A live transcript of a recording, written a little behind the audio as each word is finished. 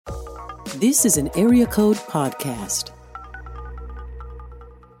This is an Area Code Podcast.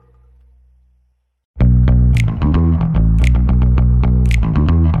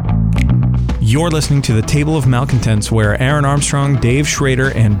 You're listening to the Table of Malcontents, where Aaron Armstrong, Dave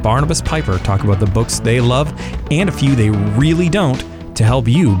Schrader, and Barnabas Piper talk about the books they love and a few they really don't to help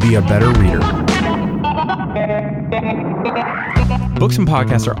you be a better reader. Books and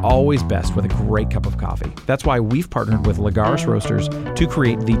podcasts are always best with a great cup of coffee. That's why we've partnered with Lagares Roasters to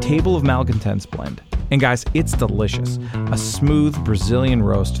create the Table of Malcontents blend. And guys, it's delicious. A smooth Brazilian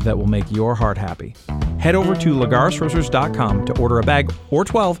roast that will make your heart happy. Head over to lagaresroasters.com to order a bag or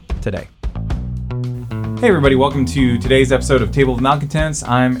 12 today. Hey everybody, welcome to today's episode of Table of Malcontents.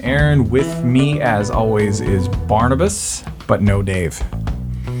 I'm Aaron. With me, as always, is Barnabas, but no Dave.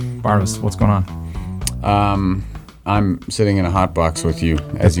 Barnabas, what's going on? I'm sitting in a hot box with you,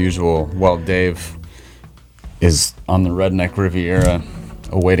 as usual, while Dave is on the Redneck Riviera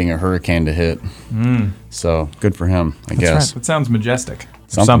awaiting a hurricane to hit. So, good for him, I guess. Right. That sounds majestic.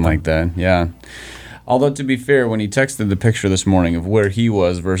 Something like that, yeah. Although, to be fair, when he texted the picture this morning of where he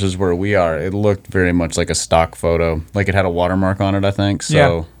was versus where we are, it looked very much like a stock photo. Like it had a watermark on it, I think.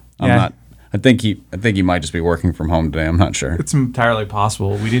 So, yeah. I think he might just be working from home today. I'm not sure. It's entirely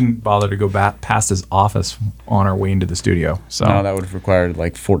possible. We didn't bother to go past his office on our way into the studio. So no, that would have required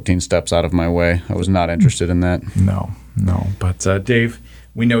like 14 steps out of my way. I was not interested in that. No. But Dave,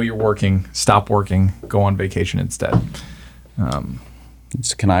 we know you're working. Stop working. Go on vacation instead.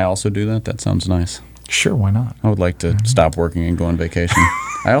 Can I also do that? That sounds nice. Sure, why not? I would like to stop working and go on vacation.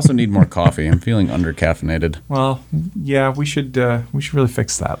 I also need more coffee. I'm feeling under-caffeinated. Well, yeah, we should really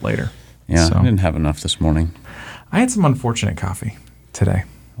fix that later. Yeah, So, I didn't have enough this morning. I had some unfortunate coffee today.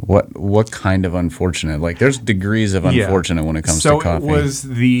 What kind of unfortunate? Like, there's degrees of unfortunate when it comes to coffee. So it was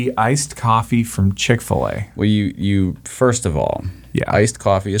the iced coffee from Chick-fil-A. Well, you first of all, iced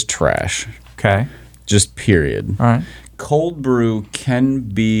coffee is trash. Okay. Just period. All right. Cold brew can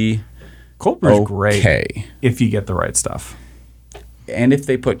be Cold brew's okay. Great if you get the right stuff. And if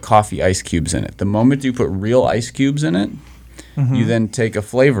they put coffee ice cubes in it. The moment you put real ice cubes in it, you then take a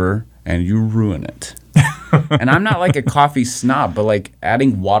flavor and you ruin it. And I'm not like a coffee snob, but like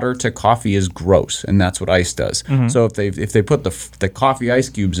adding water to coffee is gross, and that's what ice does. So if they put the coffee ice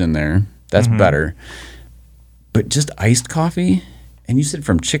cubes in there, that's better. But just iced coffee, and you said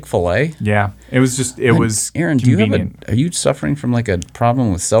from Chick-fil-A? Yeah, it was Aaron, convenient. are you suffering from like a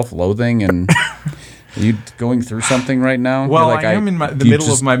problem with self-loathing and are you going through something right now? Well, like, I am in the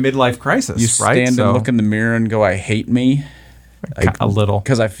middle of my midlife crisis, you right? stand and look in the mirror and go, I hate me? A little.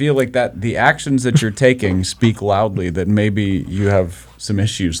 Because I feel like that the actions that you're taking speak loudly that maybe you have some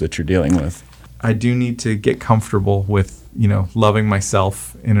issues that you're dealing with. I do need to get comfortable with, loving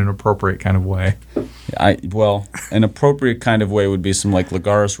myself in an appropriate kind of way. An appropriate kind of way would be some like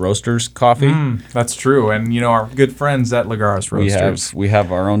Lagares Roasters coffee. That's true. And, our good friends at Lagares Roasters. We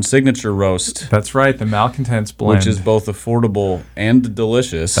have our own signature roast. That's right, the Malcontents blend. Which is both affordable and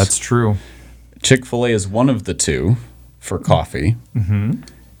delicious. That's true. Chick-fil-A is one of the two for coffee. And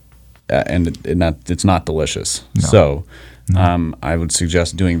it's not delicious. No. So I would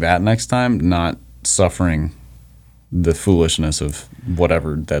suggest doing that next time, not suffering the foolishness of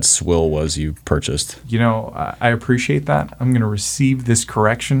whatever that swill was you purchased. I appreciate that. I'm going to receive this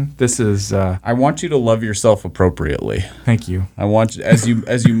correction. This is... I want you to love yourself appropriately. Thank you. I want you, as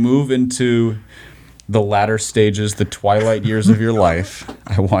you move into the latter stages, the twilight years of your life,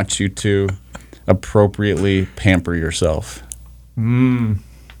 I want you to appropriately pamper yourself. Well,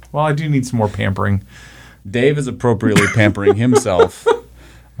 I do need some more pampering. Dave is appropriately pampering himself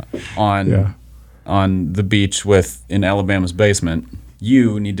on the beach in Alabama's basement.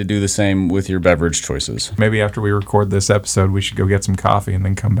 You need to do the same with your beverage choices. Maybe after we record this episode, we should go get some coffee and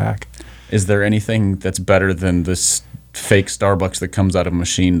then come back. Is there anything that's better than this fake Starbucks that comes out of a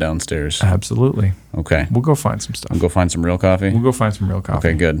machine downstairs? Absolutely. Okay. We'll go find some stuff. We'll go find some real coffee? We'll go find some real coffee.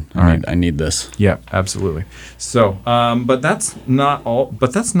 Okay, good. I need this. Yeah, absolutely. So, but that's not all.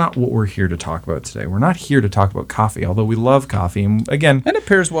 But that's not what we're here to talk about today. We're not here to talk about coffee, although we love coffee. And again, and it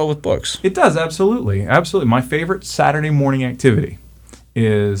pairs well with books. It does, absolutely. Absolutely. My favorite Saturday morning activity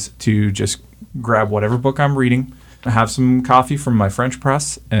is to just grab whatever book I'm reading, have some coffee from my French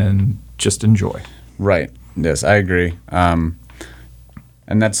press, and just enjoy. Right. Yes, I agree. And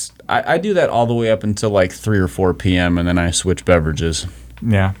that's I do that all the way up until like 3 or 4 p.m. and then I switch beverages.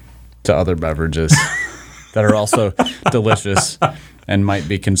 Yeah. To other beverages that are also delicious and might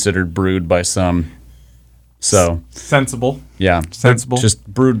be considered brewed by some. So sensible. Yeah. Sensible. Just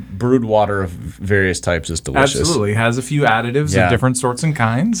brewed water of various types is delicious. Absolutely. Has a few additives of different sorts and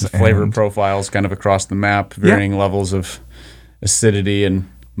kinds. The flavor profiles kind of across the map, varying levels of acidity and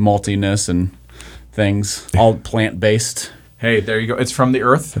maltiness and things, all plant-based. Hey, there you go. It's from the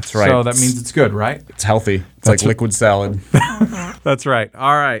earth. That's right. So that means it's good, right? It's healthy. It's like liquid salad. That's right.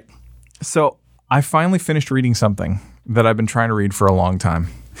 All right. So I finally finished reading something that I've been trying to read for a long time.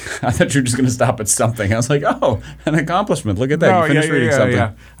 I thought you were just going to stop at something. I was like, oh, an accomplishment. Look at that. You finished reading something.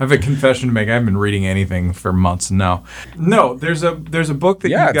 Yeah. I have a confession to make. I haven't been reading anything for months. No, there's a book that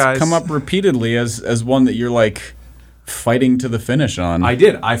you guys... it's come up repeatedly as one that you're like fighting to the finish on. I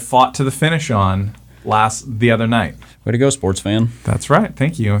did. I fought to the finish on the other night. Way to go, sports fan. That's right.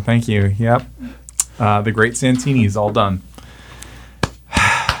 Thank you. Yep. The Great Santini is all done.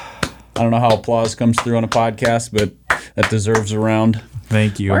 I don't know how applause comes through on a podcast, but that deserves a round.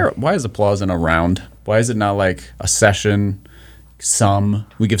 Thank you. Why is applause in a round? Why is it not like a session?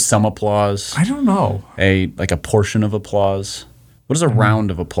 We give some applause. I don't know. A portion of applause. What is a round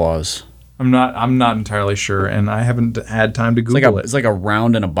of applause? I'm not entirely sure, and I haven't had time to Google it. It's like a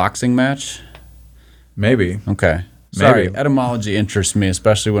round in a boxing match. Maybe. Okay. Sorry, Maybe. etymology interests me,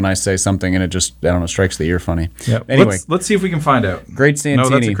 especially when I say something and it just, I don't know, strikes the ear funny. Yep. Anyway. Let's see if we can find out. Great Santini. No,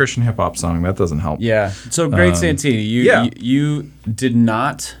 that's a Christian hip-hop song. That doesn't help. Yeah. So Great Santini, you did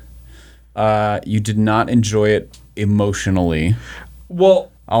not enjoy it emotionally.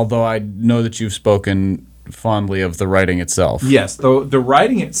 Well, although I know that you've spoken fondly of the writing itself. Yes, the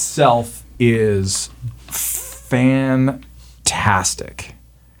writing itself is fantastic.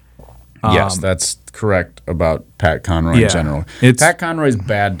 Yes, that's correct about Pat Conroy in general. Pat Conroy's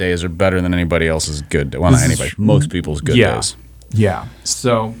bad days are better than anybody else's good days. Well, not anybody. Most people's good days. Yeah.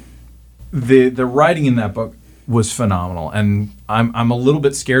 So the writing in that book was phenomenal, and I'm a little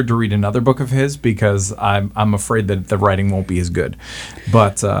bit scared to read another book of his because I'm afraid that the writing won't be as good.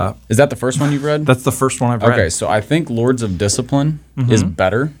 But is that the first one you've read? That's the first one I've read. Okay, so I think Lords of Discipline is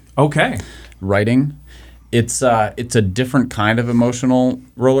better. Okay. Writing. It's a different kind of emotional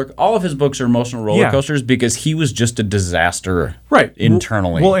roller. All of his books are emotional roller coasters because he was just a disaster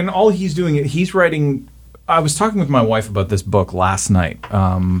internally. Well, and all he's doing, he's writing. I was talking with my wife about this book last night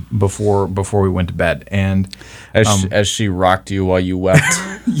before we went to bed, and as she rocked you while you wept.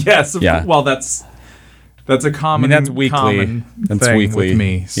 Yes. Yeah. Well, that's a common. That's weekly. That's thing weekly with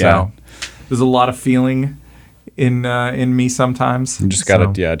me. So there's a lot of feeling in me sometimes. You just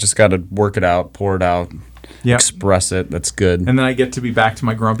gotta work it out, pour it out. Yep. Express it. That's good. And then I get to be back to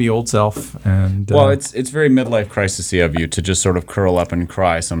my grumpy old self. And it's very midlife crisis-y of you to just sort of curl up and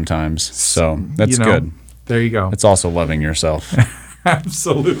cry sometimes. So that's good. There you go. It's also loving yourself.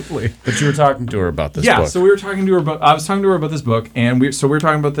 Absolutely. But you were talking to her about this book. Yeah. So we were talking to her about. I was talking to her about this book, and we were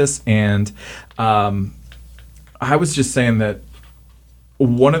talking about this, and I was just saying that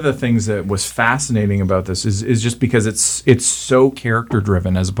one of the things that was fascinating about this is just because it's so character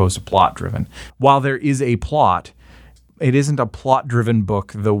driven as opposed to plot driven. While there is a plot, it isn't a plot driven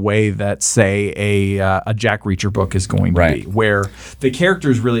book the way that, say, a Jack Reacher book is going to be, where the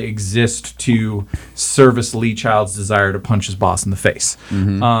characters really exist to service Lee Child's desire to punch his boss in the face.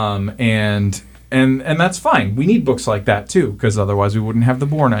 Mm-hmm. And that's fine. We need books like that too, because otherwise we wouldn't have the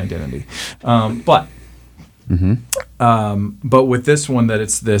Bourne Identity. But with this one, that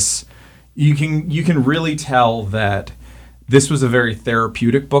it's this, you can really tell that this was a very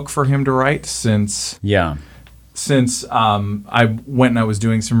therapeutic book for him to write since I went and I was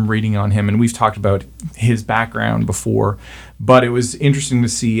doing some reading on him, and we've talked about his background before, but it was interesting to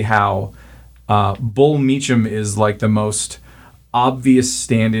see how Bull Meacham is like the most obvious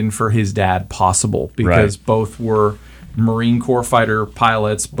stand-in for his dad possible, because both were Marine Corps fighter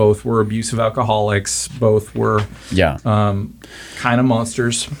pilots, both were abusive alcoholics, both were kind of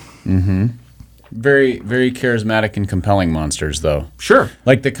monsters. Mm-hmm. Very, very charismatic and compelling monsters, though. Sure.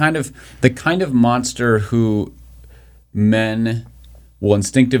 Like the kind of monster who men will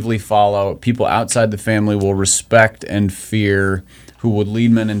instinctively follow, people outside the family will respect and fear, who would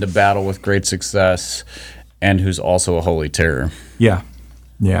lead men into battle with great success, and who's also a holy terror. Yeah.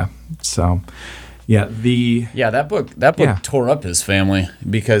 Yeah. So... that book tore up his family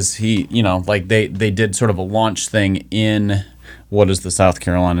because he, they did sort of a launch thing in what is the South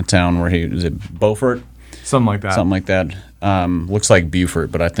Carolina town where is it Beaufort? Something like that. Looks like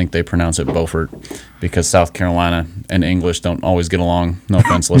Beaufort, but I think they pronounce it Beaufort because South Carolina and English don't always get along. No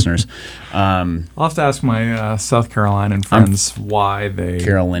offense, listeners. I'll have to ask my South Carolinian friends why they...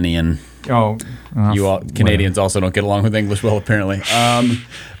 Carolinian. Oh. You all Canadians also don't get along with English well, apparently.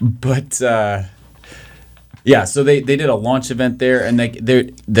 So they did a launch event there, and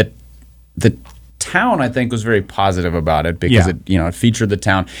the town, I think, was very positive about it because it featured the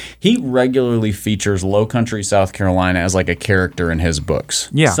town. He regularly features Low Country, South Carolina as like a character in his books.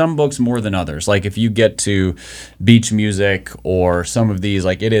 Yeah. Some books more than others. Like if you get to Beach Music or some of these,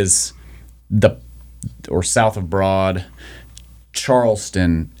 like it is or South of Broad,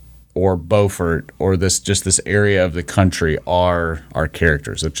 Charleston, or Beaufort, or this area of the country are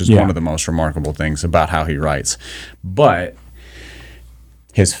characters, which is one of the most remarkable things about how he writes. But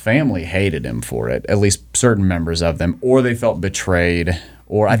his family hated him for it, at least certain members of them, or they felt betrayed,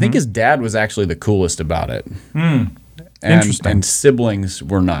 or I think his dad was actually the coolest about it. Interesting. And siblings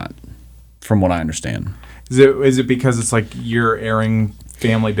were not, from what I understand. Is it because it's like you're airing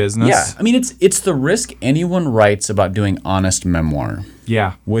family business? Yeah. I mean, it's the risk anyone writes about doing honest memoir.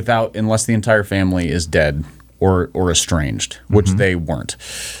 Yeah. Unless the entire family is dead or estranged, which they weren't.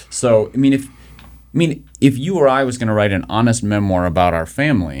 So, I mean, if you or I was going to write an honest memoir about our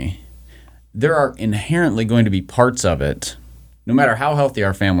family, there are inherently going to be parts of it, no matter how healthy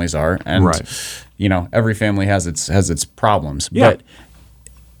our families are, and every family has its problems, but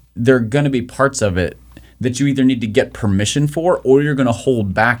there are going to be parts of it that you either need to get permission for or you're going to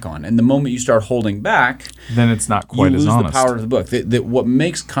hold back on. And the moment you start holding back, then it's not quite as honest. You lose the power of the book. What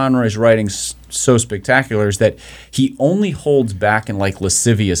makes Conroy's writing so spectacular is that he only holds back in like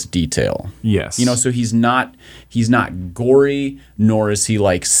lascivious detail. Yes. So he's not gory, nor is he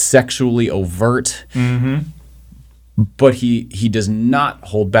like sexually overt. But he does not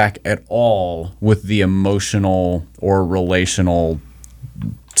hold back at all with the emotional or relational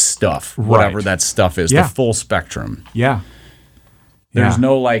stuff, whatever that stuff is, the full spectrum. Yeah. There's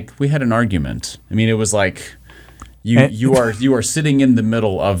no like, we had an argument. I mean, it was like you are sitting in the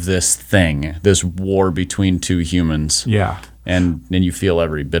middle of this thing, this war between two humans. Yeah. And then you feel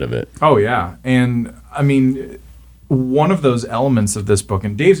every bit of it. Oh, yeah. And I mean, one of those elements of this book,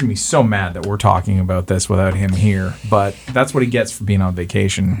 and Dave's going to be so mad that we're talking about this without him here, but that's what he gets for being on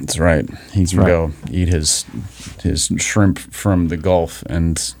vacation. That's right. He can go eat his shrimp from the Gulf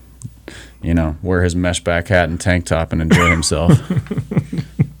and, wear his mesh back hat and tank top and enjoy himself.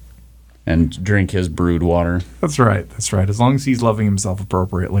 And drink his brewed water. That's right. As long as he's loving himself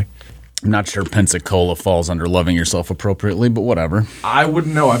appropriately. I'm not sure Pensacola falls under loving yourself appropriately, but whatever. I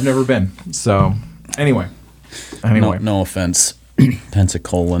wouldn't know. I've never been. So, anyway. No offense,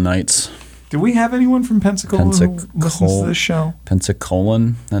 Pensacolanites. Do we have anyone from Pensacola who listens to this show?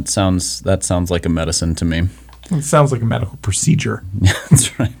 Pensacolan? That sounds like a medicine to me. It sounds like a medical procedure.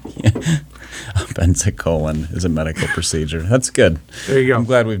 That's right. Yeah. Pensacolan is a medical procedure. That's good. There you go. I'm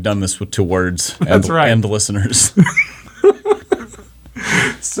glad we've done this to words and listeners.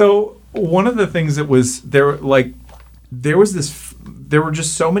 So one of the things that was there were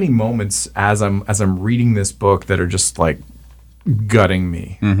just so many moments as I'm reading this book that are just like gutting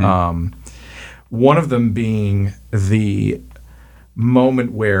me. One of them being the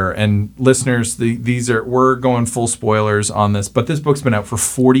moment where, and listeners, we're going full spoilers on this, but this book's been out for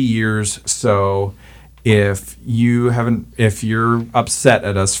 40 years, so if you're upset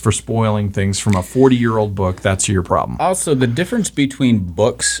at us for spoiling things from a 40-year-old book, that's your problem. Also, the difference between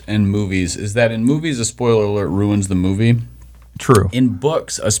books and movies is that in movies, a spoiler alert ruins the movie. True. In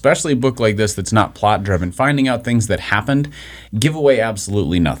books, especially a book like this that's not plot-driven, finding out things that happened give away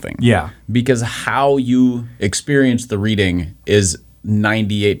absolutely nothing. Yeah. Because how you experience the reading is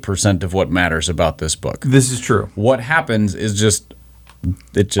 98% of what matters about this book. This is true. What happens is just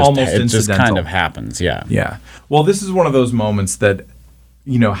almost incidental. Just kind of happens, yeah. Yeah. Well, this is one of those moments that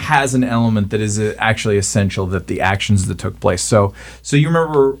has an element that is actually essential, that the actions that took place. So you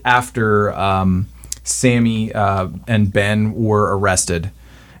remember after Sammy and Ben were arrested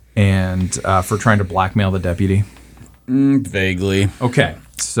and for trying to blackmail the deputy? Vaguely. Okay.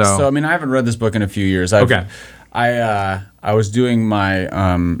 So I mean, I haven't read this book in a few years. I was doing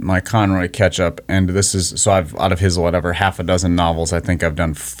my my Conroy catch up, and this is so I've out of his whatever half a dozen novels. I think I've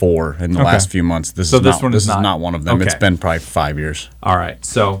done 4 in the last few months. This is not one of them. Okay. It's been probably 5 years. All right.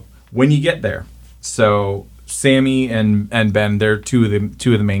 So when you get there, Sammy and Ben, they're two of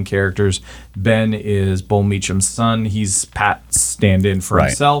the main characters. Ben is Bull Meacham's son. He's Pat's stand-in for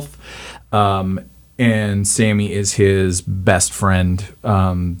himself. And Sammy is his best friend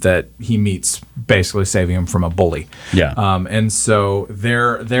that he meets, basically saving him from a bully. Yeah. And so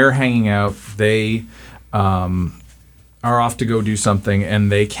they're hanging out. They are off to go do something,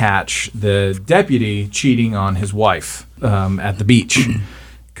 and they catch the deputy cheating on his wife at the beach.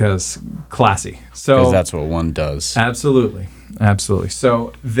 Because classy. Because that's what one does. Absolutely.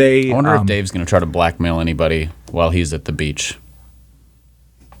 So I wonder if Dave's going to try to blackmail anybody while he's at the beach.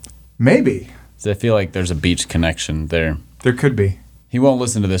 Maybe. I feel like there's a beach connection there. There could be. He won't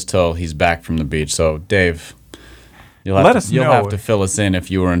listen to this till he's back from the beach. So, Dave, you'll have to fill us in if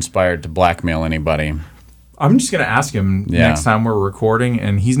you were inspired to blackmail anybody. I'm just going to ask him next time we're recording,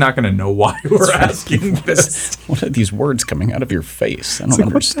 and he's not going to know why we're asking this. What are these words coming out of your face? I don't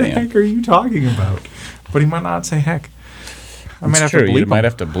understand. What the heck are you talking about? But he might not say heck. You might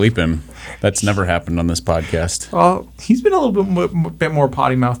have to bleep him. That's never happened on this podcast. Well, he's been a little bit more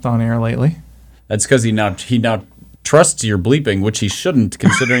potty mouthed on air lately. That's because he now trusts your bleeping, which he shouldn't,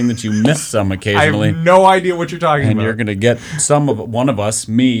 considering that you miss some occasionally. I have no idea what you're talking about. And you're going to get one of us,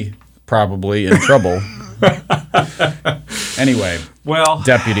 me, probably in trouble. Anyway,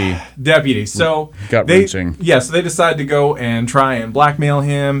 deputy. So gut-wrenching. So they decide to go and try and blackmail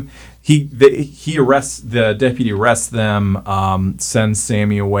him. The deputy arrests them, sends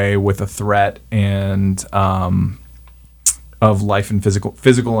Sammy away with a threat and of life and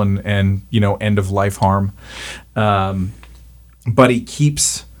physical and end of life harm. But he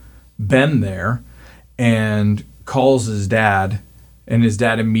keeps Ben there and calls his dad. And his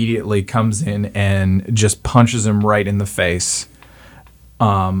dad immediately comes in and just punches him right in the face.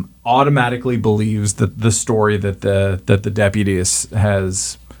 Automatically believes that the story that the deputy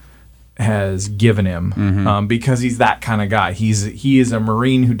has given him, because he's that kind of guy. He is a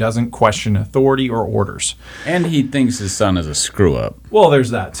Marine who doesn't question authority or orders. And he thinks his son is a screw up. Well, there's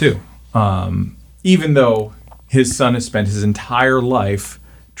that too. Even though his son has spent his entire life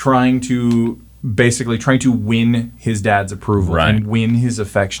trying to win his dad's approval and win his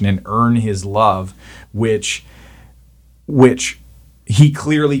affection and earn his love, which he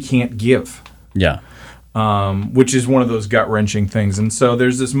clearly can't give. Yeah. Which is one of those gut-wrenching things. And so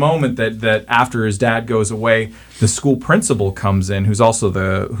there's this moment that after his dad goes away, the school principal comes in, who's also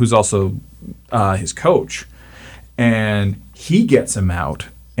his coach, and he gets him out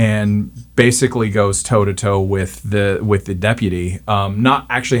and basically goes toe-to-toe with the deputy, not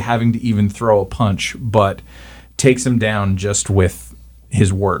actually having to even throw a punch, but takes him down just with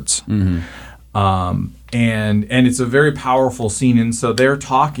his words. And it's a very powerful scene. And so they're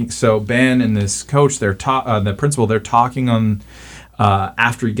talking. So Ben and this coach, the principal, they're talking on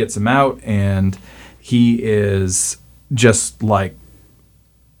after he gets him out, and he is just like,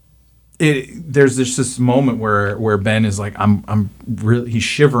 there's this moment where Ben is like, I'm really, he's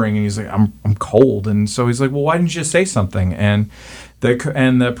shivering, and he's like, I'm cold, and so he's like, well, why didn't you say something? And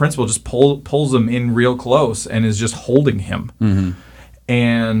the principal just pulls him in real close and is just holding him,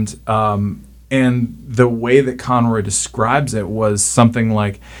 and the way that Conroy describes it was something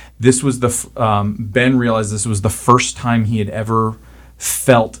like, this was Ben realized this was the first time he had ever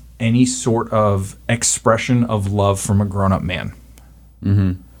felt any sort of expression of love from a grown-up man.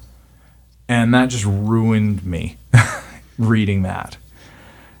 And that just ruined me reading that.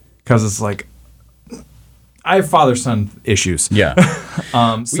 Because it's like, I have father-son issues. Yeah.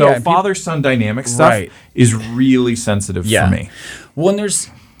 Father-son dynamic stuff is really sensitive for me. Well,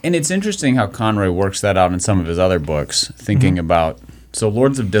 and it's interesting how Conroy works that out in some of his other books, thinking about, so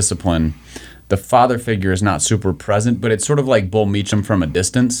Lords of Discipline, the father figure is not super present, but it's sort of like Bull Meacham from a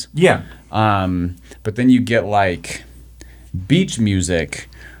distance. Yeah. But then you get like Beach Music,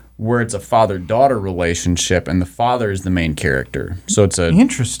 where it's a father-daughter relationship, and the father is the main character. So it's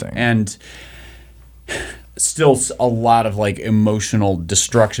interesting. And still a lot of like emotional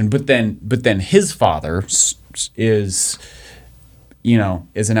destruction. But then his father is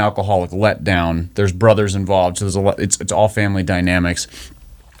an alcoholic letdown. There's brothers involved, so there's a lot. It's all family dynamics.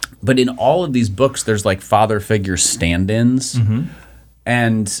 But in all of these books, there's like father figure stand-ins,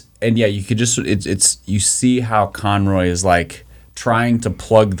 and you could just you see how Conroy is like trying to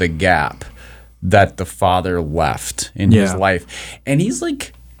plug the gap that the father left in his life. And he's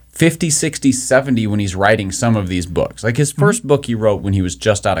like 50, 60, 70 when he's writing some of these books. Like his first book he wrote when he was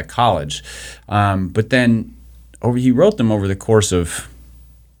just out of college. But then he wrote them over the course of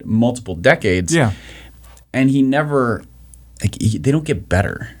multiple decades. Yeah. And he never, they don't get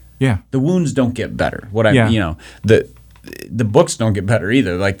better. Yeah. The wounds don't get better. The books don't get better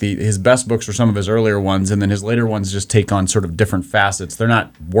either. Like his best books are some of his earlier ones, and then his later ones just take on sort of different facets. They're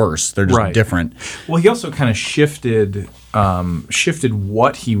not worse; they're just different. Well, he also kind of shifted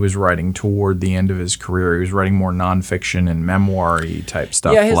what he was writing toward the end of his career. He was writing more nonfiction and memoir-y type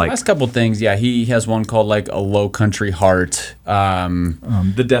stuff. Yeah, his last couple things. Yeah, he has one called like A Low Country Heart.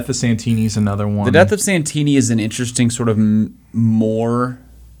 The Death of Santini is another one. The Death of Santini is an interesting sort of more.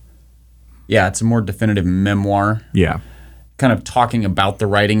 Yeah, it's a more definitive memoir. Yeah. Kind of talking about the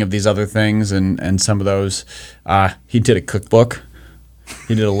writing of these other things and some of those. He did a cookbook.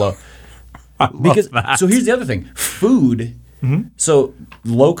 He did a low. That. So here's the other thing. Food. So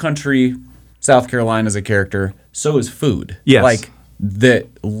Low Country, South Carolina is a character. So is food. Yes. Like the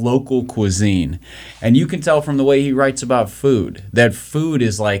local cuisine. And you can tell from the way he writes about food that food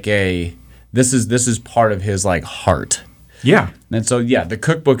is like this is part of his like heart. Yeah. And so the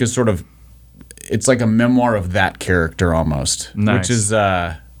cookbook is sort of, it's like a memoir of that character almost. Nice. Which is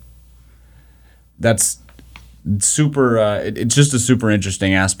that's super it's just a super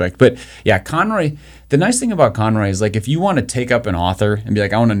interesting aspect. But yeah, Conroy, the nice thing about Conroy is like if you want to take up an author and be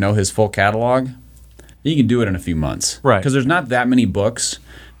like, I want to know his full catalog, you can do it in a few months. Right. Because there's not that many books.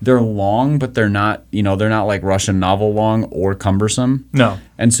 They're long, but they're not, they're not like Russian novel long or cumbersome. No.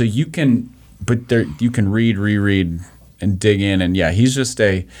 And so you can read, reread, and dig in. And yeah, he's just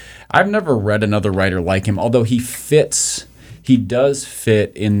I've never read another writer like him, although he does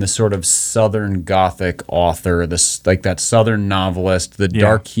fit in the sort of Southern Gothic author, this like that Southern novelist, the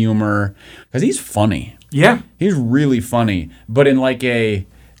dark humor, because he's funny. Yeah. He's really funny, but in like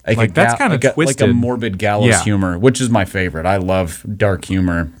that's kind of twisted. Like a morbid gallows humor, which is my favorite. I love dark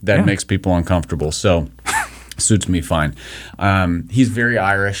humor that makes people uncomfortable. So suits me fine. He's very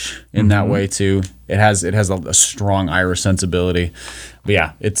Irish in that way too. It has a strong Irish sensibility. But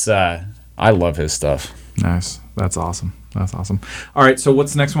yeah, it's I love his stuff. Nice. That's awesome. All right, so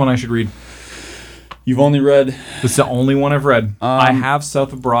what's the next one I should read? You've only read? This is the only one I've read. I have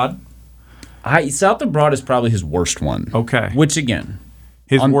South Abroad. South Abroad is probably his worst one. Okay. Which again,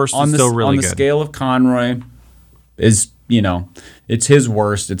 his worst is still really good. On the scale of Conroy, is it's his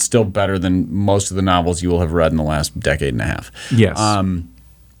worst. It's still better than most of the novels you will have read in the last decade and a half. Yes.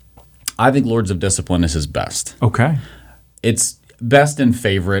 I think Lords of Discipline is his best. Okay. It's best and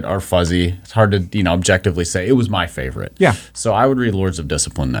favorite are fuzzy. It's hard to objectively say. It was my favorite. Yeah. So I would read Lords of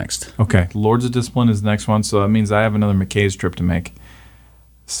Discipline next. Okay. Lords of Discipline is the next one, so that means I have another McKay's trip to make.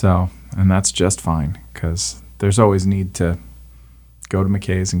 So, and that's just fine because there's always need to go to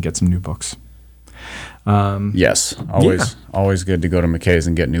McKay's and get some new books. Yes, always good to go to McKay's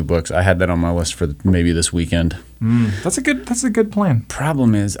and get new books. I had that on my list for maybe this weekend. That's a good plan.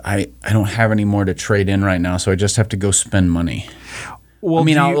 Problem is, I don't have any more to trade in right now, so I just have to go spend money. Well,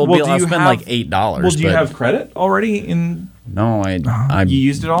 I'll spend like $8. Well, do you have credit already in? No, I you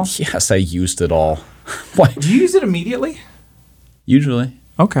used it all? Yes, I used it all. Why? Do you use it immediately? Usually.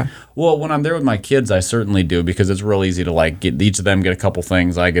 Okay. Well, when I'm there with my kids, I certainly do because it's real easy to like get each of them get a couple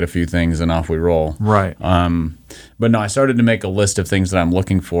things, I get a few things, and off we roll. Right. But no, I started to make a list of things that I'm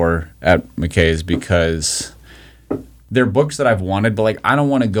looking for at McKay's because they're books that I've wanted, but like I don't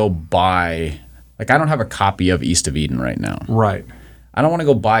want to go buy. Like I don't have a copy of East of Eden right now. Right. I don't want to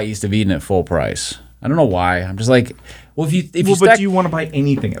go buy East of Eden at full price. I don't know why. I'm just like, well, but do you want to buy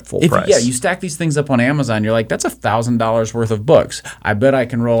anything at full price? Yeah, you stack these things up on Amazon. You're like, that's $1,000 worth of books. I bet I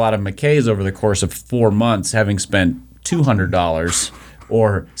can roll out of McKay's over the course of 4 months, having spent $200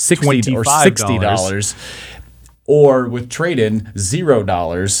 or $60 or $60, or with trade-in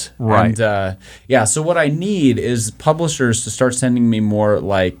 $0. Right. And so what I need is publishers to start sending me more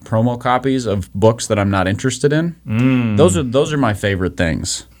like promo copies of books that I'm not interested in. Those are my favorite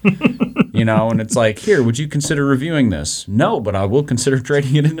things. And it's like, here, would you consider reviewing this? No, but I will consider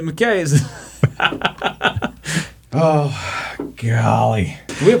trading it into McKay's. Oh, golly.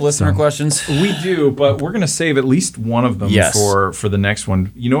 Do we have listener questions? We do, but we're going to save at least one of them for the next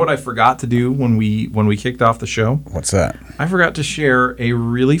one. You know what I forgot to do when we kicked off the show? What's that? I forgot to share a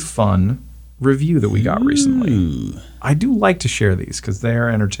really fun review that we got recently. I do like to share these because they are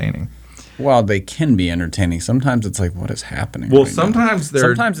entertaining. Well, they can be entertaining. Sometimes it's like, what is happening? Well, sometimes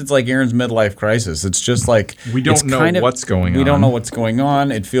it's like Aaron's midlife crisis. It's just like we don't know what's going on. We don't know what's going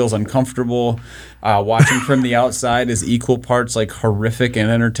on. It feels uncomfortable. Watching from the outside is equal parts like horrific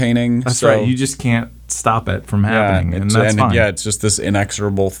and entertaining. That's right. You just can't stop it from happening, and that's fine. Yeah, it's just this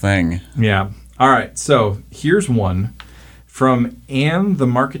inexorable thing. Yeah. All right. So here's one from Anne the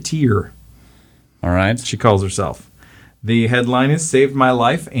Marketeer. All right. She calls herself. The headline is "Saved My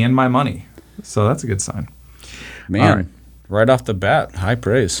Life and My Money." So that's a good sign. Man, right off the bat, high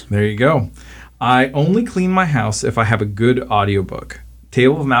praise. There you go. I only clean my house if I have a good audiobook.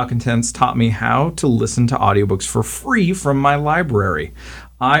 Table of Malcontents taught me how to listen to audiobooks for free from my library.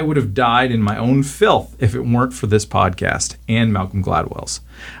 I would have died in my own filth if it weren't for this podcast and Malcolm Gladwell's.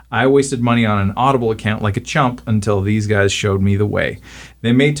 I wasted money on an Audible account like a chump until these guys showed me the way.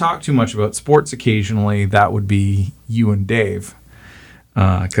 They may talk too much about sports occasionally. That would be you and Dave.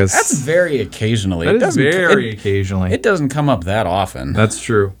 That's very occasionally. Occasionally. It doesn't come up that often. That's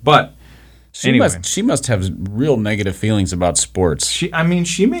true. But she must have real negative feelings about sports. She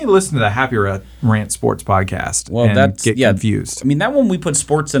may listen to the Happy Rant Sports podcast get confused. I mean, that one we put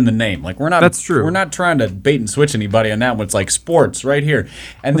sports in the name. Like That's true. We're not trying to bait and switch anybody on that one. It's like sports right here.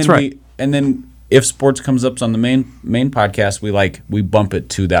 And That's then right. and then if sports comes up on the main podcast, we bump it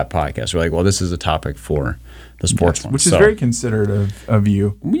to that podcast. We're like, well, this is a topic for the sports one. Which is very considerate of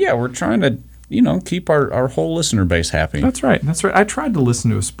you. Yeah, we're trying to, keep our whole listener base happy. That's right. I tried to listen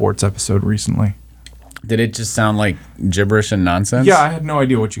to a sports episode recently. Did it just sound like gibberish and nonsense? Yeah, I had no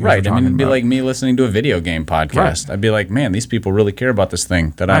idea what you guys were talking about. It'd be like me listening to a video game podcast. Right. I'd be like, man, these people really care about this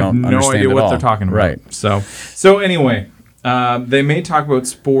thing that I don't understand at all. I have no idea what they're talking about. Right. So anyway, they may talk about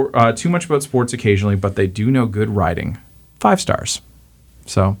too much about sports occasionally, but they do know good writing. 5 stars.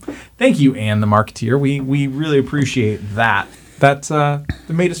 So thank you, Anne the Marketeer. We really appreciate that. That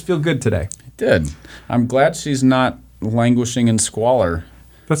made us feel good today. It did. I'm glad she's not languishing in squalor.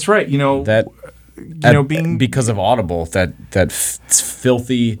 That's right. Because of Audible, that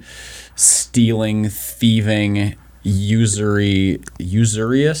filthy, stealing, thieving, usurious.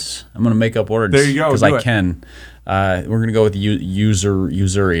 I'm going to make up words. There you go. Because I can. We're going to go with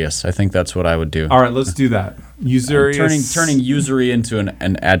usurious. I think that's what I would do. All right, let's do that. Usurious. Turning usury into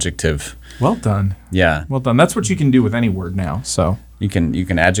an adjective. Well done. Yeah. Well done. That's what you can do with any word now. So you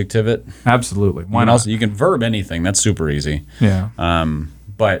can adjective it. Absolutely. Why not? Also, you can verb anything. That's super easy. Yeah.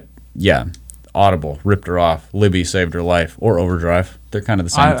 But yeah. Audible ripped her off. Libby saved her life, or Overdrive. They're kind of the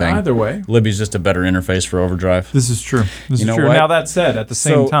same thing. Either way, Libby's just a better interface for Overdrive. This is true. This is true. What? Now that said, at the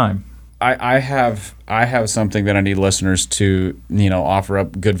same time, I have something that I need listeners to offer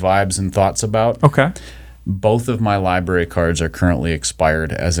up good vibes and thoughts about. Okay. Both of my library cards are currently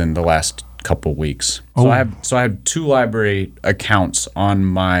expired, as in the last couple weeks. Oh. So I have 2 library accounts on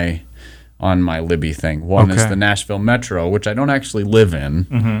my Libby thing. One is the Nashville Metro, which I don't actually live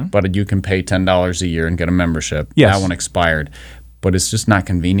in, but you can pay $10 a year and get a membership. Yes. That one expired. But it's just not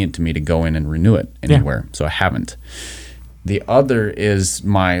convenient to me to go in and renew it anywhere, so I haven't. The other is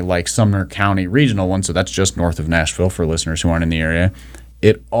my Sumner County regional one, so that's just north of Nashville for listeners who aren't in the area.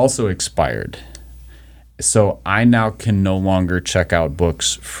 It also expired. So I now can no longer check out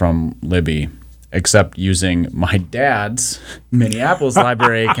books from Libby except using my dad's Minneapolis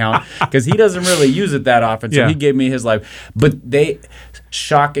library account, because he doesn't really use it that often, so he gave me his library. But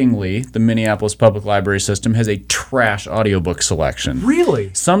shockingly, the Minneapolis Public Library System has a trash audiobook selection.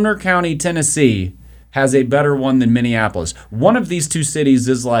 Really? Sumner County, Tennessee has a better one than Minneapolis. One of these 2 cities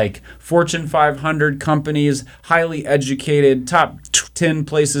is Fortune 500 companies, highly educated, top 10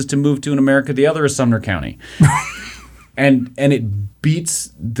 places to move to in America. The other is Sumner County. And it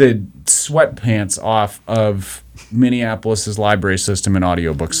beats the sweatpants off of Minneapolis's library system and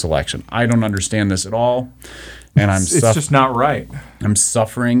audiobook selection. I don't understand this at all, and it's just not right. I'm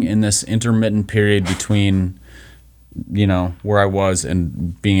suffering in this intermittent period between, where I was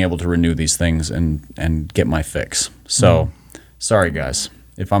and being able to renew these things and get my fix. So, sorry guys.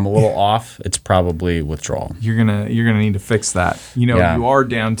 If I'm a little off, it's probably withdrawal. You're gonna need to fix that. You are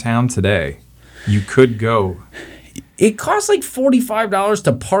downtown today. You could go. It costs $45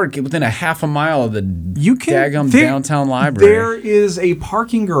 to park within a half a mile of the daggum downtown library. There is a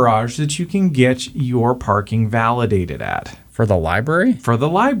parking garage that you can get your parking validated at. For the library? For the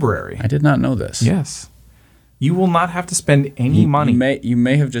library. I did not know this. Yes. You will not have to spend any money. You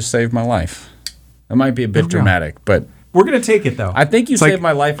may have just saved my life. That might be a bit dramatic, but we're going to take it, though. I think you saved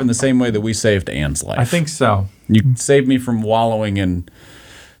my life in the same way that we saved Anne's life. I think so. You saved me from wallowing in...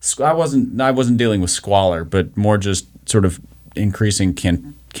 I wasn't dealing with squalor, but more just sort of increasing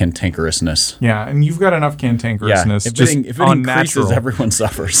cantankerousness. Yeah, and you've got enough cantankerousness. If it increases, everyone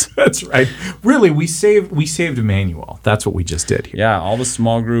suffers. That's right. Really, we saved Emmanuel. That's what we just did here. Yeah, all the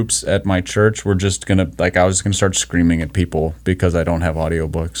small groups at my church were just gonna I was gonna start screaming at people because I don't have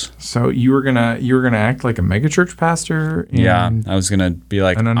audiobooks. So you were gonna act like a megachurch pastor? Yeah, I was gonna be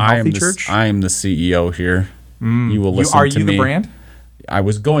like, an unhealthy church? I am the CEO here. You will listen to me. Are you the brand? I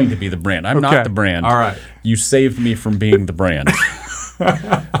was going to be the brand. I'm not the brand. All right. You saved me from being the brand.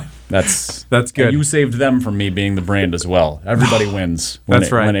 That's good. And you saved them from me being the brand as well. Everybody wins.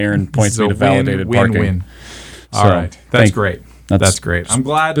 That's right. When Aaron points me to validated parking. Win. All right. That's great. That's great. I'm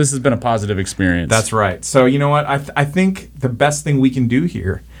glad this has been a positive experience. That's right. So you know what? I think the best thing we can do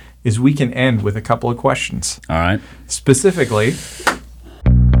here is we can end with a couple of questions. All right. Specifically,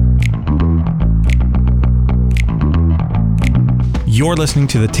 you're listening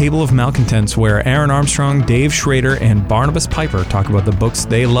to The Table of Malcontents, where Aaron Armstrong, Dave Schrader, and Barnabas Piper talk about the books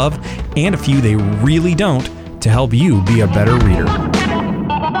they love and a few they really don't to help you be a better reader.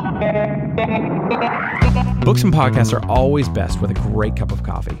 Books and podcasts are always best with a great cup of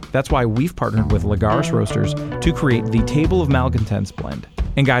coffee. That's why we've partnered with Lagares Roasters to create the Table of Malcontents blend.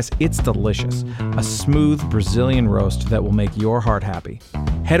 And guys, it's delicious. A smooth Brazilian roast that will make your heart happy.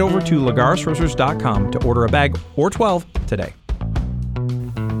 Head over to lagaresroasters.com to order a bag or 12 today.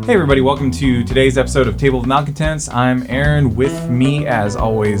 Hey everybody, welcome to today's episode of Table of Malcontents. I'm Aaron. With me, as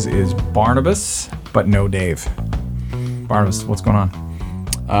always, is Barnabas, but no Dave. Barnabas, what's going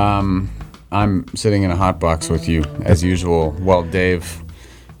on? I'm sitting in a hot box with you, as usual, while Dave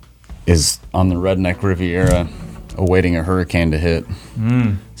is on the Redneck Riviera awaiting a hurricane to hit.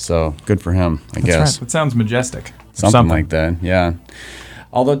 So, good for him, I guess. Right. That sounds majestic. Something like that, yeah.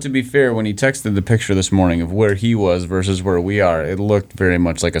 Although, to be fair, when he texted the picture this morning of where he was versus where we are, it looked very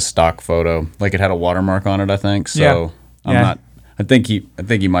much like a stock photo. Like it had a watermark on it, I think. So, Yeah. I think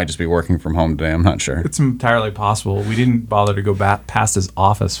he might just be working from home today. I'm not sure. It's entirely possible. We didn't bother to go back past his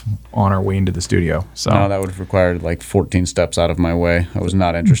office on our way into the studio. So No, that would have required like 14 steps out of my way. I was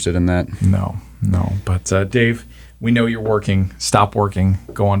not interested in that. No. But Dave, we know you're working. Stop working.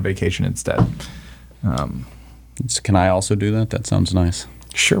 Go on vacation instead. Can I also do that? That sounds nice.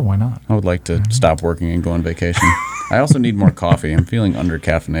 Sure, why not? I would like to stop working and go on vacation. I also need more coffee. I'm feeling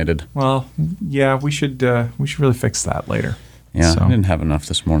under-caffeinated. Well, yeah, we should really fix that later. Yeah, So, I didn't have enough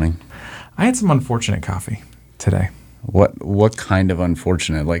this morning. I had some unfortunate coffee today. What kind of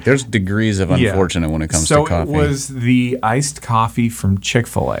unfortunate? Like, there's degrees of unfortunate when it comes to coffee. So it was the iced coffee from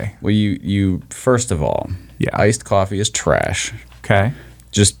Chick-fil-A. Well, you first of all, iced coffee is trash. Okay.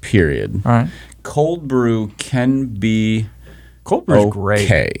 Just period. All right. Cold brew can be Cold brew is okay.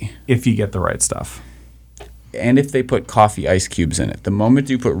 great if you get the right stuff. And if they put coffee ice cubes in it. The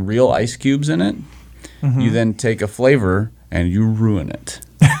moment you put real ice cubes in it, you then take a flavor and you ruin it.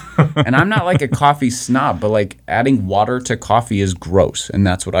 And I'm not like a coffee snob, but like adding water to coffee is gross, and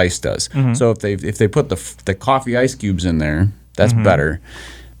that's what ice does. So if they put the coffee ice cubes in there, that's better.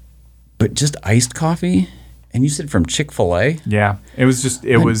 But just iced coffee, and you said from Chick-fil-A? Yeah, it was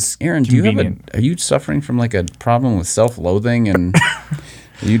Aaron, convenient. are you suffering from like a problem with self-loathing and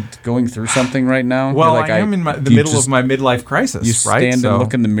are you going through something right now? Well, You're like, I am in the middle of my midlife crisis, you right? stand and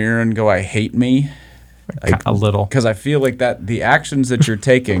look in the mirror and go, I hate me. Like, a little. Because I feel like that the actions that you're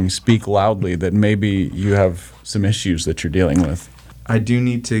taking speak loudly that maybe you have some issues that you're dealing with. I do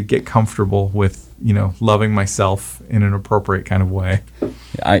need to get comfortable with, loving myself in an appropriate kind of way.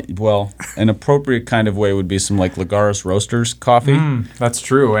 An appropriate kind of way would be some like Lagares Roasters coffee. That's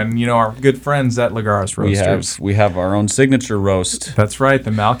true. And, our good friends at Lagares Roasters. We have our own signature roast. That's right, the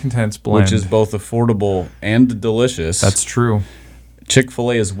Malcontents blend. Which is both affordable and delicious. That's true.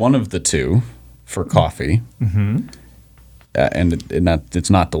 Chick-fil-A is one of the two for coffee. And it's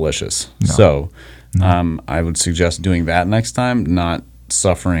not delicious. No. So I would suggest doing that next time, not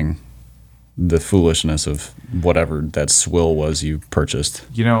suffering the foolishness of whatever that swill was you purchased.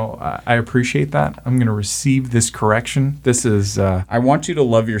 I appreciate that. I'm going to receive this correction. This is I want you to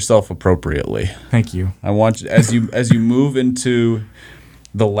love yourself appropriately. Thank you. I want as you move into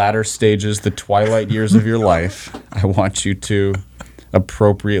the latter stages, the twilight years of your life, I want you to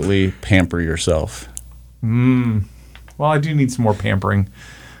appropriately pamper yourself. Well, I do need some more pampering.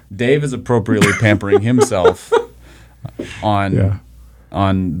 Dave is appropriately pampering himself on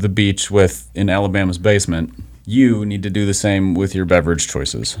the beach in Alabama's basement. You need to do the same with your beverage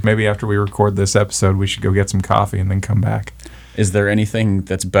choices. Maybe after we record this episode, we should go get some coffee and then come back. Is there anything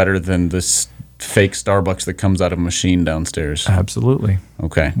that's better than this fake Starbucks that comes out of a machine downstairs? Absolutely.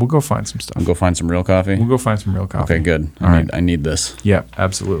 Okay. We'll go find some stuff. We'll go find some real coffee? We'll go find some real coffee. Okay, good. I need this. Yeah,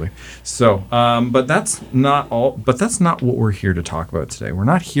 absolutely. So, but that's not all. But that's not what we're here to talk about today. We're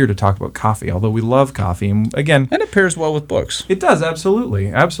not here to talk about coffee, although we love coffee. And again, and it pairs well with books. It does,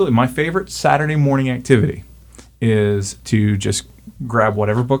 absolutely. Absolutely. My favorite Saturday morning activity is to just grab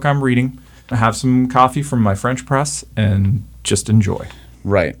whatever book I'm reading, have some coffee from my French press, and just enjoy.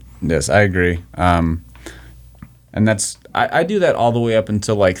 Right. Yes, I agree. And that's I do that all the way up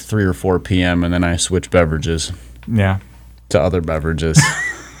until like 3 or 4 p.m. and then I switch beverages. Yeah. To other beverages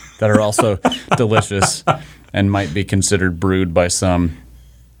that are also delicious and might be considered brewed by some.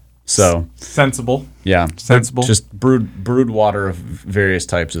 So sensible. Yeah. Sensible. Just brewed water of various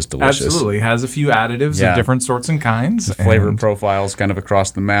types is delicious. Absolutely. It has a few additives of different sorts and kinds. The flavor profiles kind of across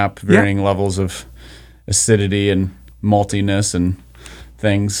the map, varying levels of acidity and maltiness and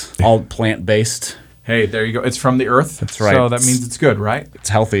things, all plant-based. Hey, there you go. It's from the earth. That's right. So that means it's good, right? It's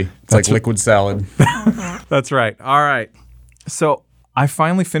healthy. It's like liquid salad. That's right. All right. So I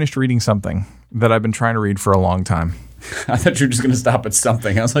finally finished reading something that I've been trying to read for a long time. I thought you were just going to stop at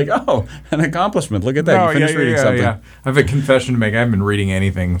something. I was like, oh, an accomplishment. Look at that. You finished reading something. Yeah. I have a confession to make. I haven't been reading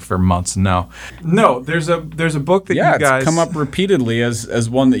anything for months now. No, there's a book that you guys... it's come up repeatedly as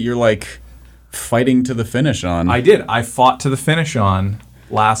one that you're like fighting to the finish on. I did. I fought to the finish on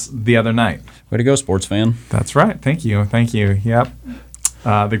the other night. Way to go, sports fan. That's right. Thank you. Yep.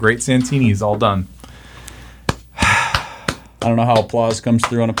 The Great Santini is all done. I don't know how applause comes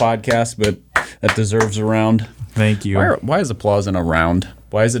through on a podcast, but that deserves a round. Thank you. Why is applause in a round?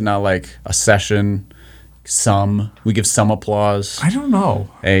 Why is it not like a session? We give some applause. I don't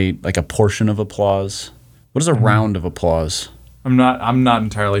know. A portion of applause. What is a round of applause? I'm not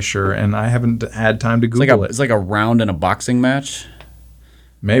entirely sure, and I haven't had time to Google it. It's like a round in a boxing match.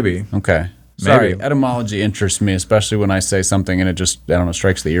 Maybe. Okay. Sorry, Maybe. etymology interests me, especially when I say something and it just, I don't know,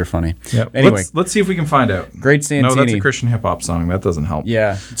 strikes the ear funny. Yep. Anyway, let's see if we can find out. Great Santini. No, that's a Christian hip hop song. That doesn't help.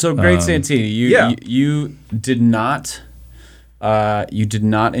 Yeah. So Great Santini, you did not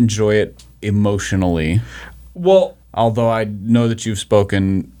enjoy it emotionally. Well, although I know that you've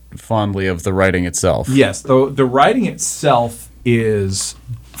spoken fondly of the writing itself. Yes, the writing itself is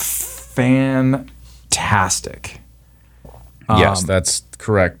fantastic. Yes, that's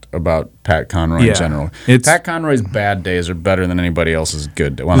correct about Pat Conroy in general. Pat Conroy's bad days are better than anybody else's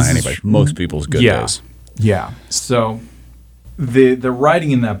good. Well, not anybody. Most people's good days. Yeah. So the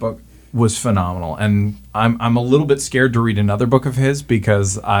writing in that book was phenomenal, and I'm a little bit scared to read another book of his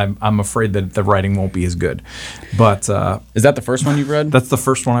because I'm afraid that the writing won't be as good. But is that the first one you've read? That's the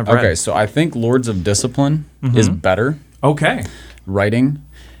first one I've read. Okay, so I think Lords of Discipline is better. Okay. Writing.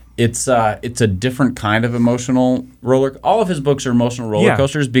 It's a different kind of emotional roller. All of his books are emotional roller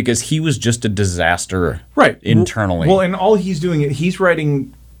coasters because he was just a disaster internally. Well, and all he's doing, he's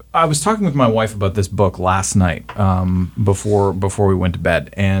writing. I was talking with my wife about this book last night before we went to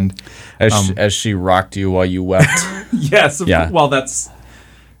bed, and as she rocked you while you wept. Yes. Yeah. Well, that's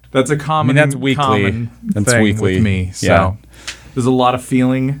a common. That's weekly. That's thing weekly with me. So there's a lot of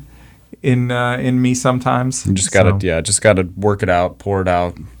feeling in me sometimes. You just gotta work it out, pour it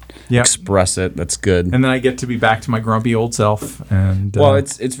out. Yep. Express it. That's good. And then I get to be back to my grumpy old self. And well,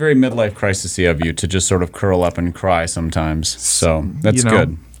 it's very midlife crisis-y of you to just sort of curl up and cry sometimes. So that's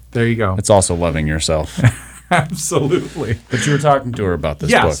good. There you go. It's also loving yourself. Absolutely. But you were talking to her about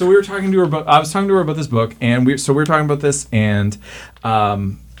this book. Yeah, so we were talking to her about. I was talking to her about this book, and we were talking about this, and I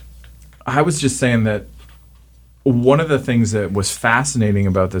was just saying that one of the things that was fascinating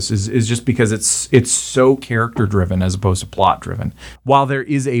about this is just because it's so character driven as opposed to plot driven. While there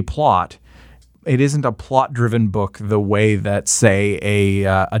is a plot, it isn't a plot driven book the way that, say,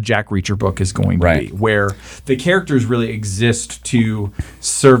 a Jack Reacher book is going to be, where the characters really exist to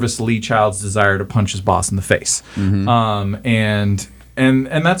service Lee Child's desire to punch his boss in the face. Mm-hmm.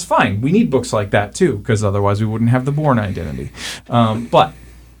 And that's fine. We need books like that too, because otherwise we wouldn't have the Bourne Identity. But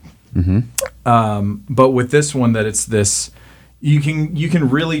with this one, that it's this, you can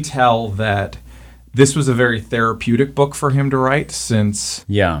really tell that this was a very therapeutic book for him to write since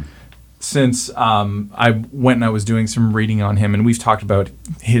I went and I was doing some reading on him, and we've talked about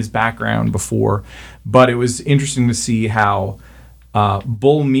his background before, but it was interesting to see how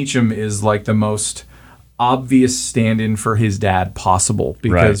Bull Meacham is like the most obvious stand-in for his dad possible,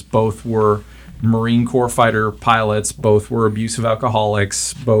 because both were Marine Corps fighter pilots, both were abusive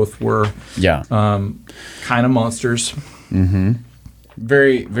alcoholics, both were kind of monsters. Mm-hmm.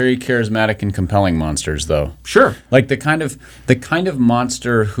 Very, very charismatic and compelling monsters, though. Sure. Like the kind of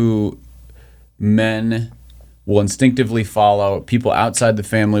monster who men will instinctively follow, people outside the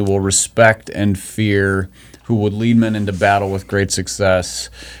family will respect and fear, who would lead men into battle with great success,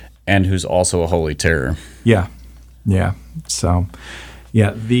 and who's also a holy terror. Yeah. Yeah. So...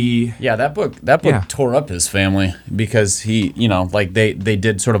 that book tore up his family because he, they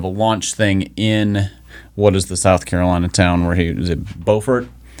did sort of a launch thing in what is the South Carolina town where is it Beaufort?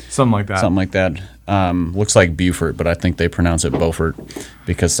 Something like that. Looks like Beaufort, but I think they pronounce it Beaufort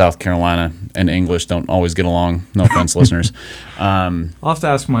because South Carolina and English don't always get along. No offense, listeners. I'll have to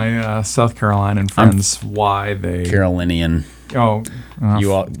ask my South Carolinian friends why they... Carolinian. Oh.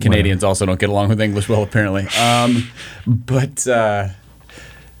 You all Canadians also don't get along with English well, apparently.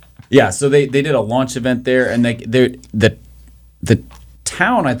 So they did a launch event there, and the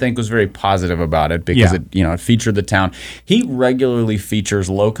town, I think, was very positive about it because it featured the town. He regularly features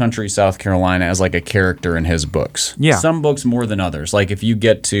Low Country, South Carolina as like a character in his books. Yeah. Some books more than others. Like if you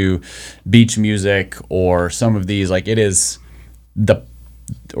get to Beach Music or some of these, like it is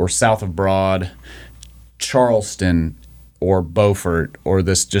or South of Broad, Charleston, or Beaufort, or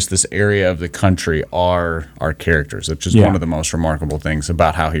this area of the country are characters, which is one of the most remarkable things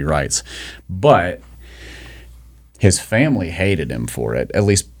about how he writes. But his family hated him for it, at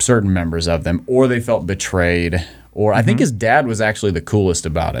least certain members of them, or they felt betrayed, or I think his dad was actually the coolest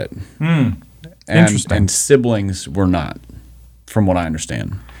about it. Interesting. And siblings were not, from what I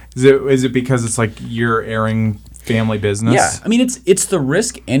understand. Is it because it's like you're airing family business? Yeah, I mean it's the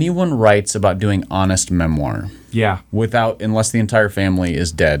risk anyone writes about doing honest memoir. Yeah. Unless the entire family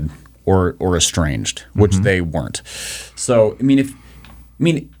is dead or estranged, which they weren't. So, I mean,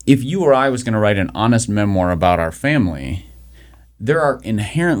 if you or I was going to write an honest memoir about our family, there are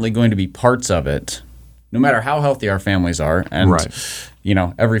inherently going to be parts of it, no matter how healthy our families are, and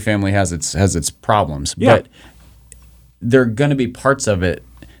every family has its problems, but there are going to be parts of it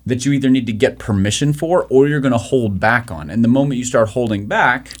that you either need to get permission for or you're going to hold back on. And the moment you start holding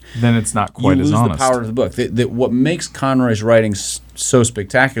back, then it's not quite as honest. You lose the power of the book. That what makes Conroy's writing so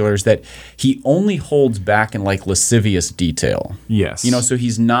spectacular is that he only holds back in like lascivious detail. Yes. So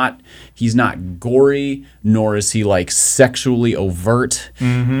he's not gory, nor is he like sexually overt.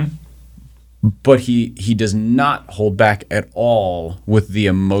 Mm-hmm. But he does not hold back at all with the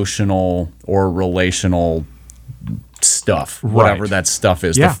emotional or relational stuff, whatever that stuff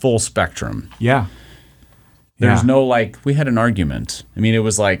is, the full spectrum. Yeah. There's no like, we had an argument. I mean, it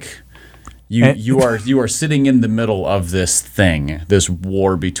was like you are sitting in the middle of this thing, this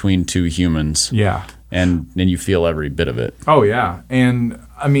war between two humans. Yeah. And you feel every bit of it. Oh, yeah. And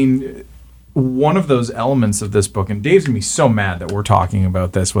I mean, one of those elements of this book, and Dave's going to be so mad that we're talking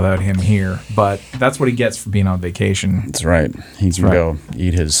about this without him here, but that's what he gets for being on vacation. That's right. He can go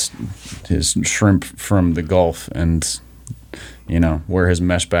eat his shrimp from the Gulf and, wear his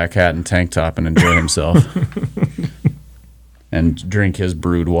mesh back hat and tank top and enjoy himself. And drink his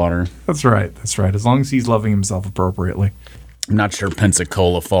brewed water. That's right. As long as he's loving himself appropriately. I'm not sure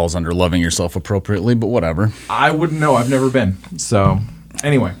Pensacola falls under loving yourself appropriately, but whatever. I wouldn't know. I've never been. So,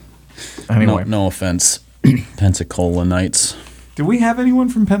 anyway. No offense, Pensacola Knights. Do we have anyone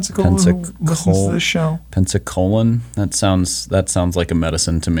from Pensacola who listens to this show? Pensacolan? That sounds like a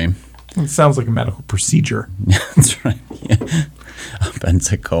medicine to me. It sounds like a medical procedure. That's right. Yeah.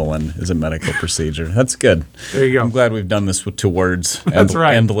 Pensacolan is a medical procedure. That's good. There you go. I'm glad we've done this with 2 words. That's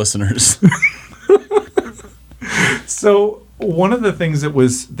right. And listeners. So one of the things that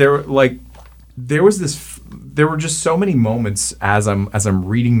was there were just so many moments as I'm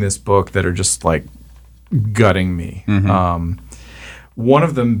reading this book that are just like gutting me. Mm-hmm. One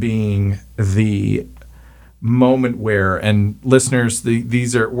of them being the moment where, and listeners,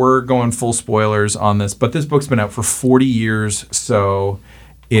 we're going full spoilers on this, but this book's been out for 40 years, so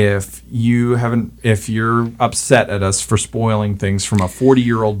if you're upset at us for spoiling things from a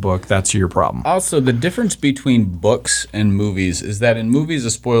 40-year-old book, that's your problem. Also, the difference between books and movies is that in movies,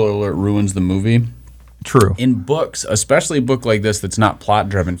 a spoiler alert ruins the movie. True. In books, especially a book like this that's not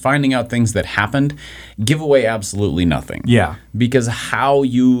plot-driven, finding out things that happened give away absolutely nothing. Yeah. Because how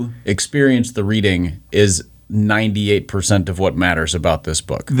you experience the reading is 98% of what matters about this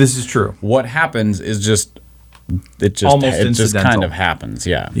book. This is true. What happens is just kind of happens.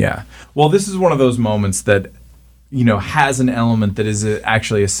 Yeah. Yeah. Well, this is one of those moments that has an element that is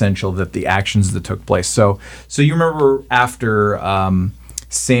actually essential, that the actions that took place. So you remember after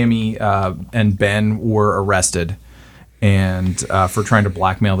Sammy and Ben were arrested and for trying to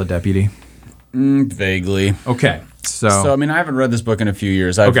blackmail the deputy? Vaguely. Okay. So I mean, I haven't read this book in a few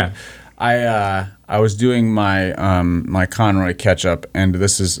years. I was doing my Conroy catch up, and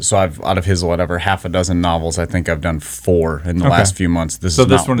this is so I've out of his half a dozen novels. I think I've done 4 in the last few months. This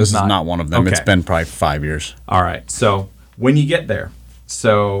is not one of them. Okay. It's been probably 5 years. All right. So when you get there,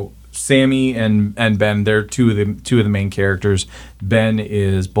 so Sammy and Ben, they're two of the main characters. Ben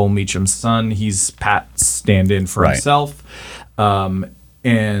is Bull Meacham's son. He's Pat's stand-in for himself.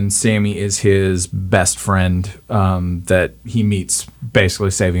 And Sammy is his best friend that he meets,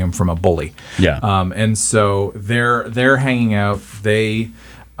 basically saving him from a bully. Yeah. And so they're hanging out. They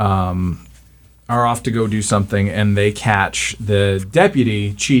are off to go do something, and they catch the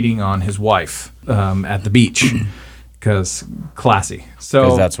deputy cheating on his wife at the beach. Because classy.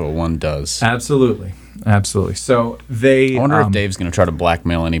 Because that's what one does. Absolutely. So I wonder if Dave's going to try to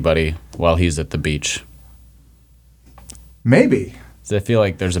blackmail anybody while he's at the beach. Maybe. I feel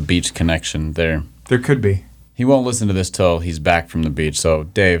like there's a beach connection there. There could be. He won't listen to this till he's back from the beach. So,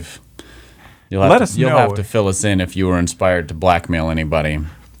 Dave, you'll have to fill us in if you were inspired to blackmail anybody.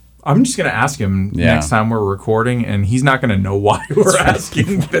 I'm just going to ask him next time we're recording, and he's not going to know why we're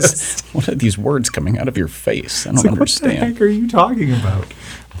asking this. What are these words coming out of your face? I don't understand. What the heck are you talking about?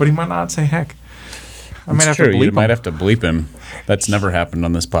 But he might not say heck. I might have to bleep him. You might have to bleep him. That's never happened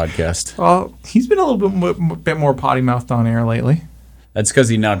on this podcast. Well, he's been a little bit more potty-mouthed on air lately. That's because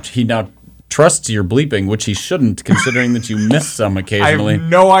he now trusts your bleeping, which he shouldn't, considering that you miss some occasionally. I have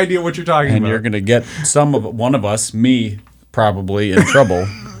no idea what you're talking about. And you're going to get one of us, me, probably, in trouble.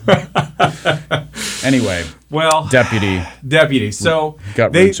 Anyway. Well. Deputy. So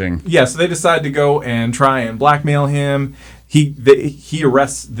gut-wrenching. So they decide to go and try and blackmail him.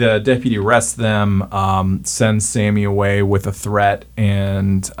 the deputy arrests them, sends Sammy away with a threat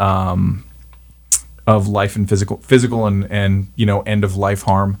and of life and physical and end of life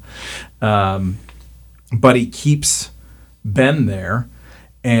harm. But he keeps Ben there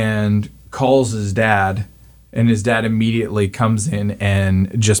and calls his dad, and his dad immediately comes in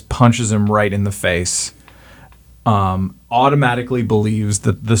and just punches him right in the face. Automatically believes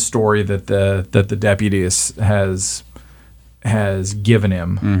that the story that the deputy has given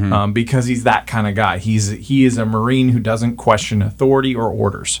him, because he's that kind of guy. He is a Marine who doesn't question authority or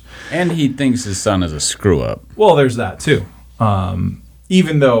orders, and he thinks his son is a screw up. Well, there's that too.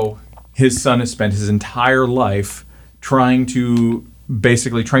 Even though his son has spent his entire life trying to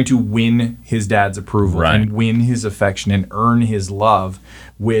win his dad's approval, right, and win his affection and earn his love,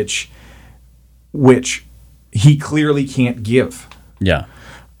 which he clearly can't give. Yeah.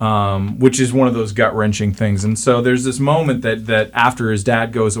 Which is one of those gut-wrenching things. And so there's this moment that after his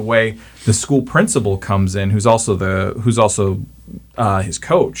dad goes away, the school principal comes in, who's also his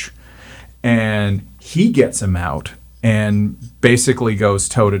coach, and he gets him out and basically goes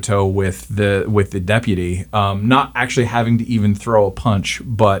toe-to-toe with the deputy, not actually having to even throw a punch,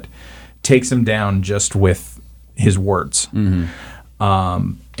 but takes him down just with his words.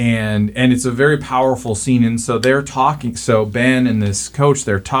 And it's a very powerful scene. And so they're talking. So Ben and this coach,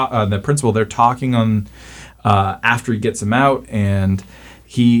 the principal, they're talking on after he gets him out, and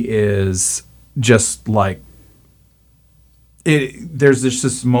he is just like, there's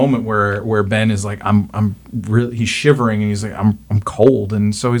this moment where Ben is like, I'm really, he's shivering, and he's like, I'm cold,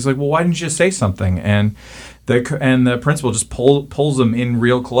 and so he's like, well, why didn't you say something? And the principal just pulls him in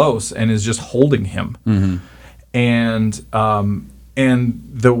real close and is just holding him, and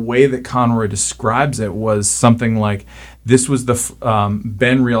the way that Conroy describes it was something like, this was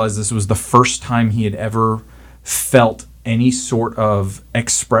Ben realized this was the first time he had ever felt any sort of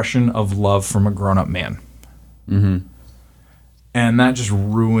expression of love from a grown-up man. And that just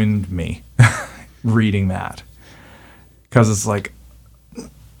ruined me reading that. Because it's like,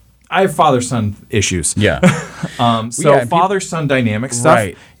 I have father-son issues. Yeah. Father-son dynamic stuff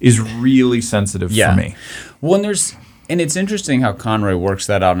is really sensitive for me. Well, and it's interesting how Conroy works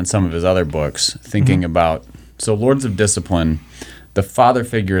that out in some of his other books, thinking about, so Lords of Discipline, the father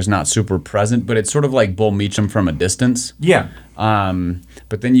figure is not super present, but it's sort of like Bull Meacham from a distance. Yeah.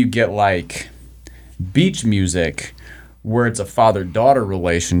 But then you get like Beach Music, where it's a father-daughter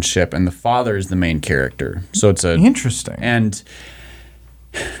relationship, and the father is the main character. So it's interesting. And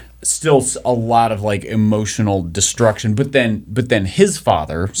still a lot of like emotional destruction, but then his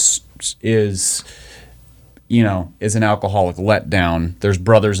father is an alcoholic letdown. There's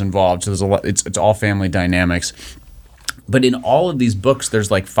brothers involved, so there's a lot. It's all family dynamics. But in all of these books,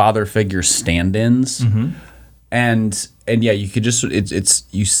 there's like father figure stand-ins, and yeah, you could just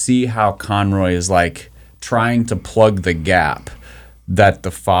you see how Conroy is like trying to plug the gap that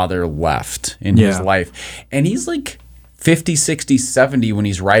the father left in his life, and he's like 50, 60, 70 when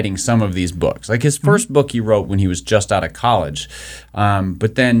he's writing some of these books. Like his first book he wrote when he was just out of college,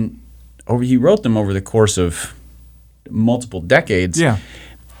 but then he wrote them over the course of multiple decades. Yeah.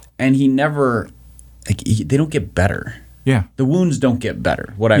 And he never, they don't get better. Yeah. The wounds don't get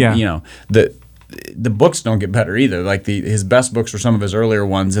better. The books don't get better either. Like his best books were some of his earlier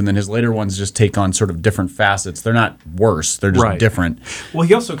ones, and then his later ones just take on sort of different facets. They're not worse. They're just different. Well,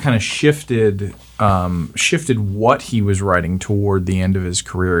 he also kind of shifted what he was writing toward the end of his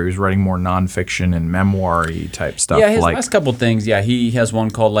career. He was writing more nonfiction and memoir-y type stuff. Yeah, his last couple things. Yeah, he has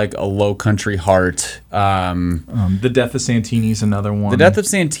one called like A Low Country Heart. The Death of Santini is another one. The Death of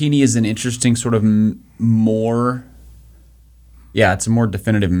Santini is an interesting sort of more. Yeah, it's a more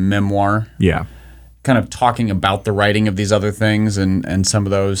definitive memoir. Yeah. Kind of talking about the writing of these other things and some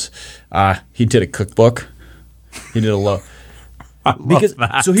of those. He did a cookbook. He did a low.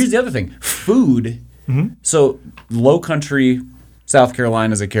 That. So here's the other thing. Food. So Low Country, South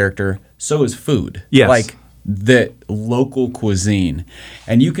Carolina is a character. So is food. Yes. Like the local cuisine.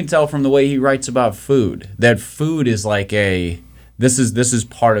 And you can tell from the way he writes about food that food is like this is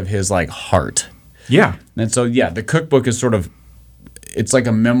part of his like heart. Yeah. And so the cookbook is sort of, it's like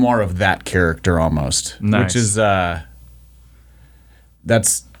a memoir of that character almost. Nice. Which is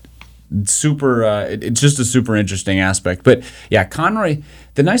that's super it's just a super interesting aspect. But yeah, Conroy,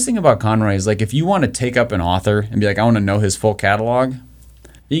 the nice thing about Conroy is like if you want to take up an author and be like, I want to know his full catalog,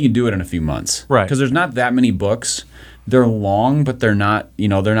 you can do it in a few months. Right. Because there's not that many books. They're long, but they're not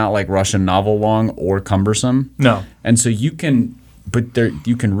like Russian novel long or cumbersome. No. And so you can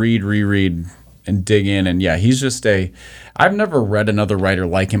read, reread, and dig in. And yeah, he's just I've never read another writer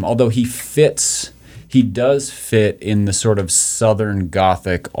like him, although he fits he does fit in the sort of Southern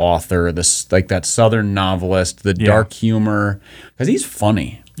Gothic author, this like that Southern novelist, the dark humor, because he's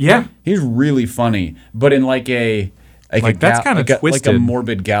funny. Yeah, he's really funny, but in like a that's kind of twisted, like a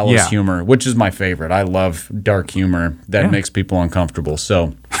morbid gallows humor, which is my favorite. I love dark humor that makes people uncomfortable.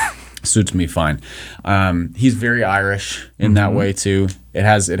 So. Suits me fine. He's very Irish in that way too. It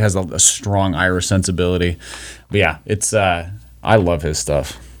has a strong Irish sensibility. But yeah, it's I love his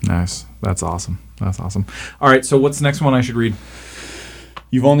stuff. Nice. That's awesome. All right, so what's the next one I should read?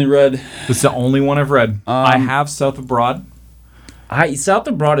 You've only read. This is the only one I've read. I have South Abroad. South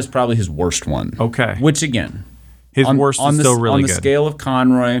Abroad is probably his worst one. Okay. Which again, his worst is still really good. On the scale of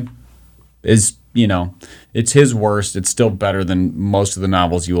Conroy, is. It's his worst. It's still better than most of the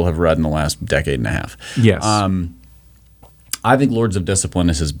novels you will have read in the last decade and a half. Yes. I think Lords of Discipline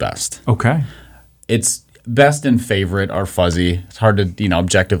is his best. Okay. It's best and favorite are fuzzy. It's hard to,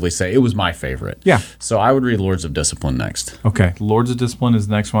 objectively say. It was my favorite. Yeah. So I would read Lords of Discipline next. Okay. Lords of Discipline is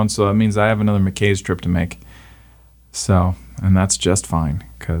the next one, so that means I have another McKay's trip to make. So, and that's just fine,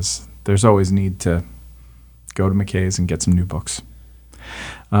 because there's always need to go to McKay's and get some new books.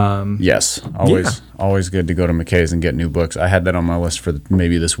 Yes, always good to go to McKay's and get new books. I had that on my list for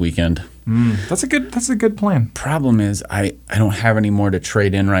maybe this weekend. That's a good plan. Problem is, I don't have any more to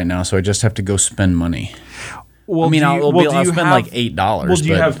trade in right now, so I just have to go spend money. Well, I'll spend like $8. Well, do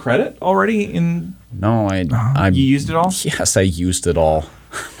you have credit already in? No, I you used it all? Yes, I used it all.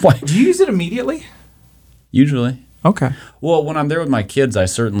 Why? Do you use it immediately? Usually. Okay. Well, when I'm there with my kids, I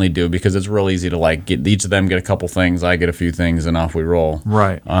certainly do, because it's real easy to like get each of them get a couple things, I get a few things, and off we roll.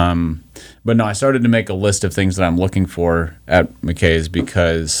 Right. But no, I started to make a list of things that I'm looking for at McKay's,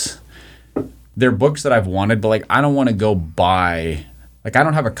 because they're books that I've wanted, but like I don't want to go buy. Like I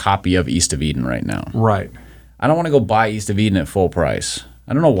don't have a copy of East of Eden right now. Right. I don't want to go buy East of Eden at full price.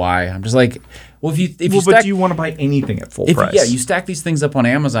 I don't know why. I'm just like, well, but do you want to buy anything at full price? Yeah, you stack these things up on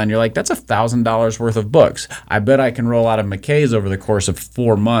Amazon, you're like, that's $1,000 worth of books. I bet I can roll out of McKay's over the course of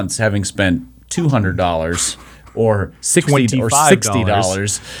 4 months, having spent $200 or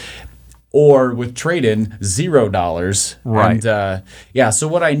 $60, or with trade-in $0. Right. And so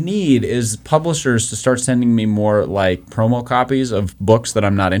what I need is publishers to start sending me more like promo copies of books that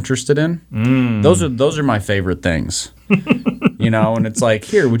I'm not interested in. Those are my favorite things. And it's like,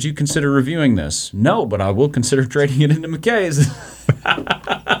 here, would you consider reviewing this? No, but I will consider trading it into McKay's.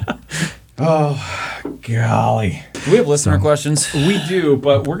 Oh, golly. Do we have listener questions? We do,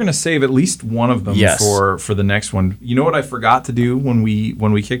 but we're going to save at least one of them for the next one. You know what I forgot to do when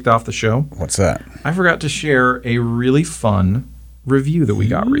we kicked off the show? What's that? I forgot to share a really fun review that we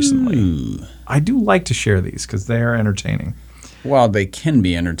got recently. I do like to share these because they are entertaining. Well, they can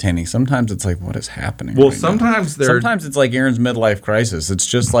be entertaining. Sometimes it's like, what is happening? Well, sometimes it's like Aaron's midlife crisis. It's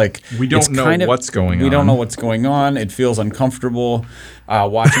just like we don't know what's going on. We don't know what's going on. It feels uncomfortable.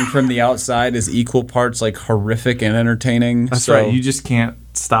 Watching from the outside is equal parts like horrific and entertaining. That's right. You just can't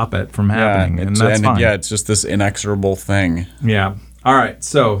stop it from happening, and that's fine. Yeah, it's just this inexorable thing. Yeah. All right.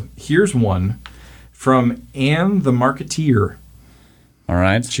 So here's one from Anne the Marketeer. All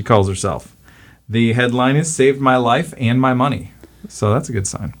right. She calls herself. The headline is "Saved My Life and My Money." So that's a good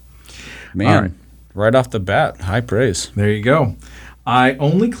sign. Man, right off the bat, high praise. There you go. I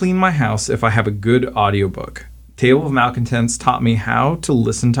only clean my house if I have a good audiobook. Table of Malcontents taught me how to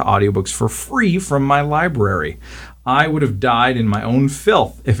listen to audiobooks for free from my library. I would have died in my own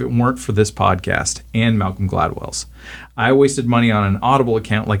filth if it weren't for this podcast and Malcolm Gladwell's. I wasted money on an Audible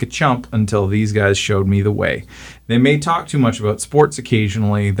account like a chump until these guys showed me the way. They may talk too much about sports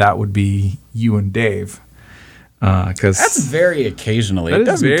occasionally. That would be you and Dave. That's very occasionally.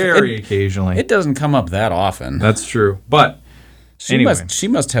 That is very occasionally. It doesn't come up that often. That's true. But she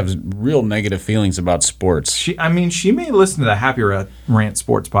must have real negative feelings about sports. She may listen to the Happy Rant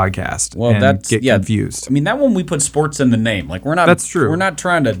Sports podcast and get confused. I mean, that one we put sports in the name. Like we're not. That's true. We're not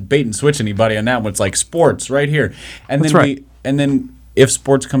trying to bait and switch anybody on that one. It's like sports right here, and That's then right. and then if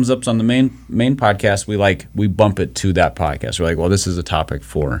sports comes up on the main podcast, we bump it to that podcast. We're like, well, this is a topic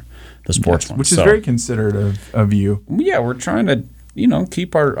for the sports one, which is very considerate of you. Yeah, we're trying to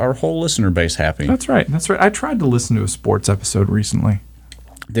keep our whole listener base happy. That's right. I tried to listen to a sports episode recently.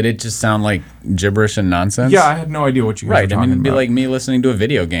 Did it just sound like gibberish and nonsense? Yeah, I had no idea what you guys were talking about. It'd be like me listening to a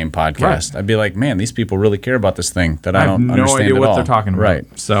video game podcast. Right. I'd be like, man, these people really care about this thing that I don't understand at all. I have no idea what they're talking about.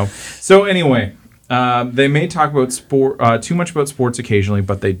 Right. So anyway, they may talk about too much about sports occasionally,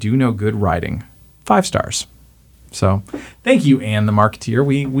 but they do know good writing. 5 stars. So thank you, Anne the Marketeer.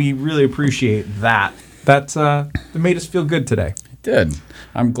 We really appreciate that. That made us feel good today. It did.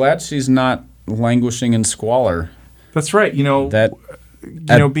 I'm glad she's not languishing in squalor. That's right.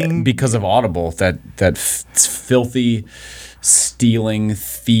 being because of Audible, that filthy, stealing,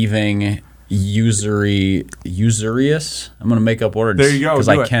 thieving, usurious. I'm going to make up words. There you go. Because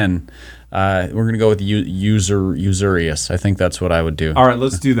I can. We're going to go with usurious. I think that's what I would do. All right,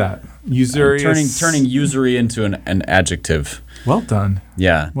 let's do that. Usurious. Turning usury into an adjective. Well done.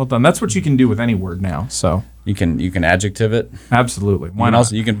 Yeah. Well done. That's what you can do with any word now. So you can adjective it. Absolutely. Why not? not?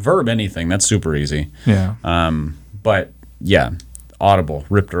 Also, you can verb anything. That's super easy. Yeah. But yeah, Audible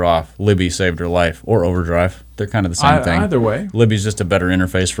ripped her off. Libby saved her life, or Overdrive. They're kind of the same thing. Either way. Libby's just a better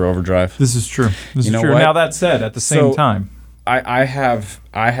interface for Overdrive. This is true. This is true. What? Now that said, at the same time, I have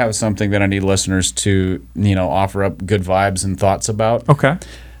something that I need listeners to offer up good vibes and thoughts about. Okay.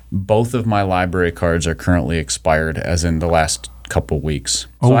 Both of my library cards are currently expired, as in the last couple weeks.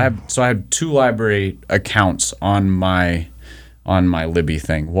 So I have 2 library accounts on my Libby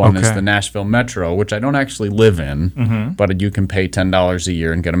thing. One is the Nashville Metro, which I don't actually live in, but you can pay $10 a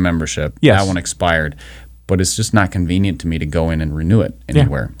year and get a membership. Yes. That one expired, but it's just not convenient to me to go in and renew it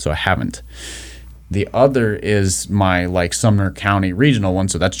anywhere, so I haven't. The other is my Sumner County regional one,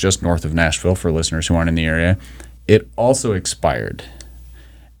 so that's just north of Nashville for listeners who aren't in the area. It also expired.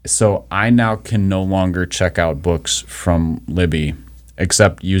 So I now can no longer check out books from Libby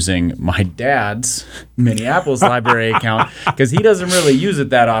except using my dad's Minneapolis library account because he doesn't really use it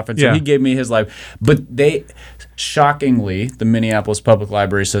that often, so he gave me his library. But shockingly, the Minneapolis Public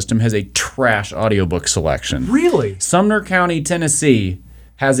Library System has a trash audiobook selection. Really? Sumner County, Tennessee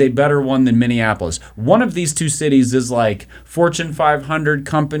has a better one than Minneapolis. One of these 2 cities is Fortune 500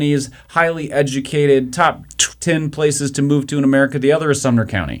 companies, highly educated, top 10 places to move to in America. The other is Sumner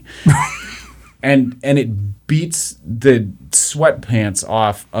County. and it beats the sweatpants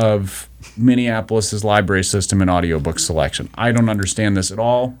off of Minneapolis's library system and audiobook selection. I don't understand this at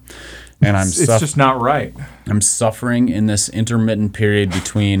all. And it's just not right. I'm suffering in this intermittent period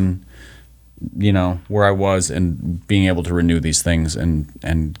between where I was and being able to renew these things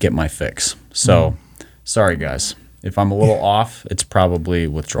and get my fix. So, sorry guys. If I'm a little off, it's probably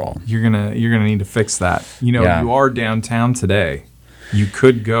withdrawal. You're gonna need to fix that. You are downtown today. You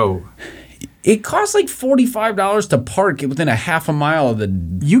could go. It costs $45 to park within a half a mile of the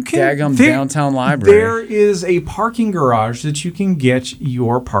daggum downtown library. There is a parking garage that you can get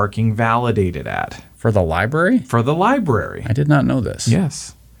your parking validated at. For the library? For the library. I did not know this.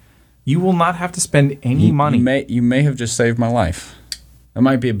 Yes. You will not have to spend any money. You may have just saved my life. That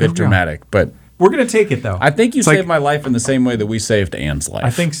might be a bit dramatic, but we're going to take it, though. I think you saved my life in the same way that we saved Anne's life. I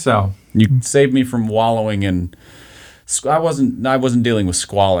think so. You saved me from wallowing in... I wasn't dealing with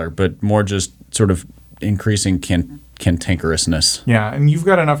squalor, but more just sort of increasing cantankerousness. Yeah, and you've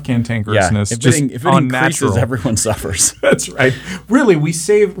got enough cantankerousness. If it increases, everyone suffers. That's right. Really, we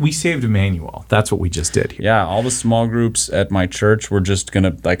saved Emmanuel. That's what we just did here. Yeah, all the small groups at my church were just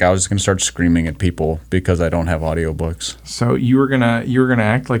gonna I was gonna start screaming at people because I don't have audiobooks. So you were gonna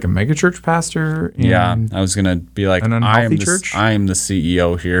act like a megachurch pastor? Yeah, I was gonna be like, I am the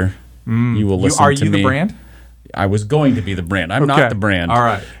CEO here. You will listen to me. Are you the brand? I was going to be the brand. I'm not the brand. All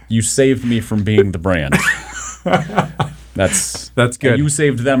right. You saved me from being the brand. That's good. You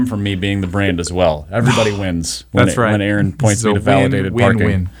saved them from me being the brand as well. Everybody wins. That's right. When Aaron points me to validated parking.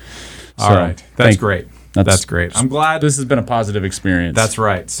 Win. All right. That's great. That's great. I'm glad this has been a positive experience. That's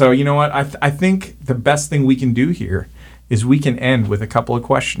right. So you know what? I think the best thing we can do here is we can end with a couple of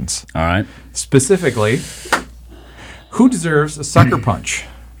questions. All right. Specifically, who deserves a sucker punch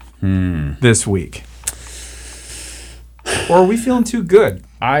this week? Or are we feeling too good?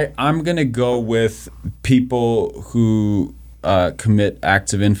 I'm going to go with people who commit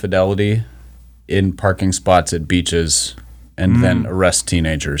acts of infidelity in parking spots at beaches and then arrest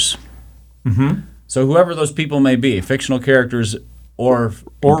teenagers. Mm-hmm. So whoever those people may be, fictional characters or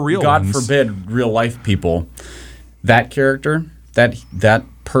real God ones. forbid, real life people, that character, that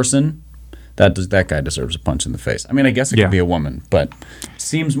person, that guy deserves a punch in the face. I mean, I guess it could be a woman, but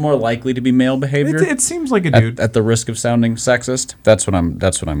seems more likely to be male behavior. It seems like a dude. At the risk of sounding sexist, that's what I'm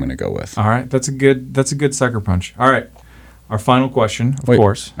going to go with. All right, that's a good sucker punch. All right, our final question, of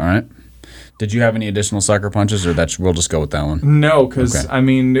course. All right. Did you have any additional sucker punches, or we'll just go with that one? No, because I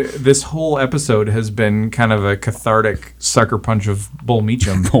mean, this whole episode has been kind of a cathartic sucker punch of Bull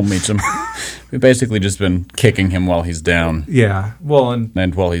Meacham. Bull Meacham. We've basically just been kicking him while he's down. Yeah. Well,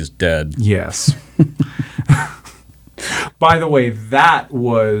 and while he's dead. Yes. By the way, that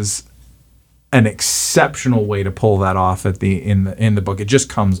was an exceptional way to pull that off in the book. It just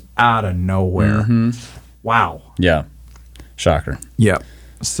comes out of nowhere. Mm-hmm. Wow. Yeah. Shocker. Yeah.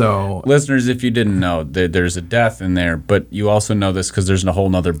 So, listeners, if you didn't know, there's a death in there, but you also know this because there's a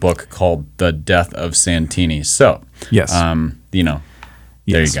whole other book called The Death of Santini. So, yes,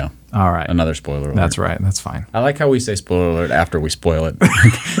 There Yes. you go. All right. Another spoiler alert. That's right. That's fine. I like how we say spoiler alert after we spoil it.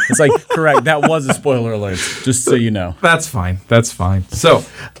 It's like, correct, that was a spoiler alert, just so you know. That's fine. That's fine. So,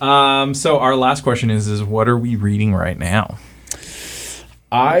 so our last question is what are we reading right now?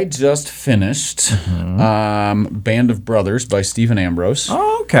 I just finished Band of Brothers by Stephen Ambrose.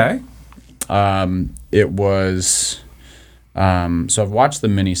 Oh, okay. It was so I've watched the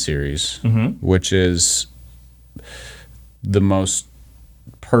miniseries, which is the most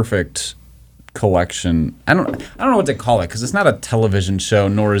perfect collection. I don't know what to call it because it's not a television show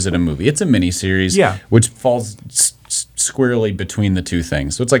nor is it a movie. It's a miniseries, which falls squarely between the two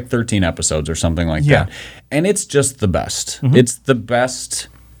things. So it's like 13 episodes or something like that, and it's just the best. It's the best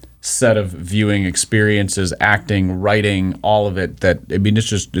set of viewing experiences, acting, writing, all of it.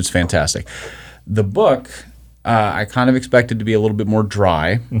 It's fantastic. The book, I kind of expected to be a little bit more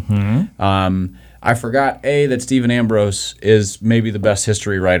dry. I forgot, that Stephen Ambrose is maybe the best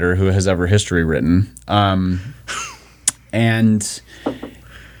history writer who has ever history written. And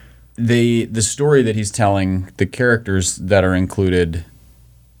the story that he's telling, the characters that are included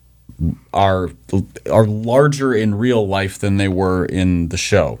are larger in real life than they were in the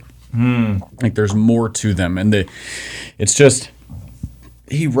show. Like there's more to them, and it's just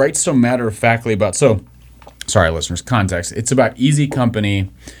he writes so matter-of-factly about. So, sorry, listeners, context. It's about Easy Company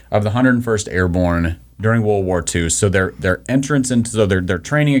of the 101st Airborne during World War II. So their entrance into their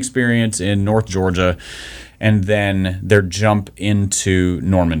training experience in North Georgia, and then their jump into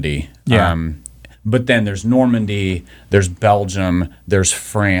Normandy. But then there's Normandy, there's Belgium, there's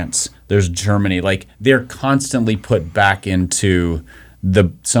France, there's Germany. Like they're constantly put back into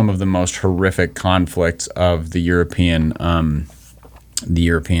some of the most horrific conflicts of the European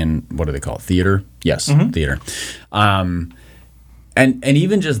what do they call it? Theater? Yes, theater. And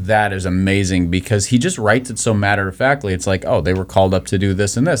even just that is amazing because he just writes it so matter-of-factly. It's like, oh, they were called up to do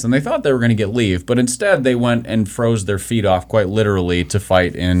this and this, and they thought they were going to get leave, but instead they went and froze their feet off quite literally to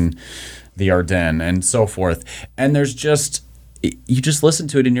fight in the Ardennes and so forth. And there's just, you just listen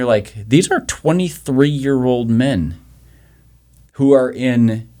to it and you're like, these are 23-year-old men who are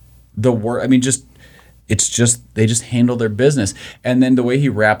in the work. I mean, they just handle their business. And then the way he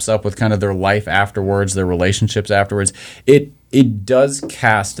wraps up with kind of their life afterwards, their relationships afterwards, it does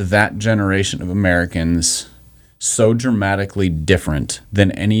cast that generation of Americans so dramatically different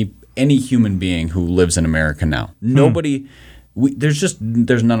than any human being who lives in America now. Nobody, there's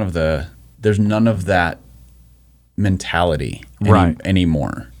none of that mentality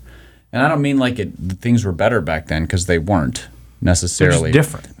anymore. And I don't mean like things were better back then because they weren't necessarily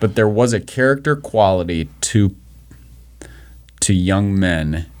different, but there was a character quality to young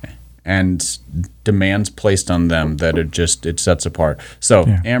men and demands placed on them that it sets apart. So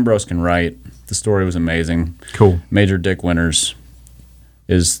Ambrose can write. The story was amazing. Cool. Major Dick Winters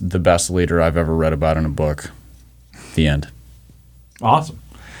is the best leader I've ever read about in a book. The end. Awesome.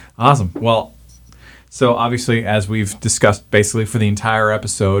 Well, so obviously, as we've discussed basically for the entire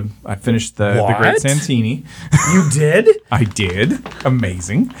episode, I finished the Great Santini. You did? I did.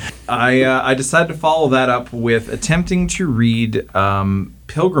 Amazing. I decided to follow that up with attempting to read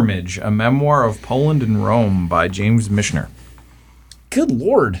Pilgrimage, a memoir of Poland and Rome by James Michener. Good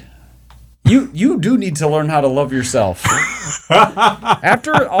Lord. You do need to learn how to love yourself.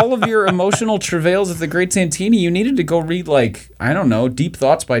 After all of your emotional travails of the Great Santini, you needed to go read, like, I don't know, Deep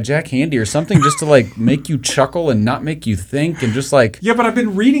Thoughts by Jack Handey or something just to, like, make you chuckle and not make you think and just, like... Yeah, but I've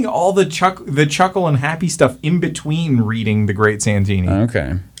been reading all the chuckle and happy stuff in between reading the Great Santini.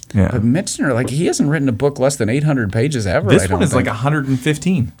 Okay. Yeah. But Michener, like, he hasn't written a book less than 800 pages ever. This one is like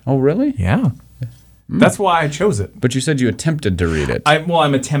 115. Oh, really? Yeah. That's why I chose it. But you said you attempted to read it.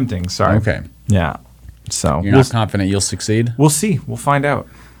 I'm attempting, sorry. Okay. Yeah. So you're not confident you'll succeed? We'll see. We'll find out.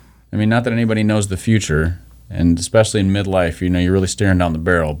 I mean, not that anybody knows the future, and especially in midlife, you're really staring down the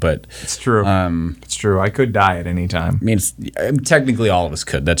barrel, but... It's true. It's true. I could die at any time. I mean, technically all of us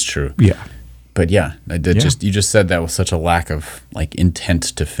could. That's true. Yeah. But yeah, you just said that with such a lack of, like, intent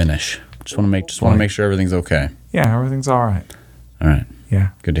to finish. Just want to make sure everything's okay. Yeah, everything's all right. All right. Yeah.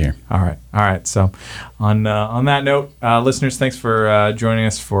 Good to hear. All right. So, on that note, listeners, thanks for joining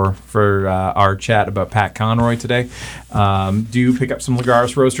us for our chat about Pat Conroy today. Do pick up some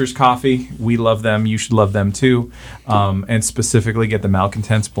Lagares Roasters coffee. We love them. You should love them too. And specifically get the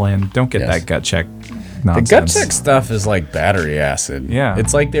Malcontents blend. Don't get that gut check nonsense. The gut check stuff is like battery acid. Yeah.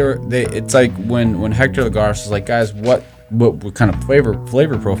 It's like it's like when Hector Lagares was like, guys, what kind of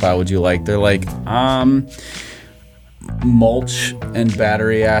flavor profile would you like? They're like, mulch and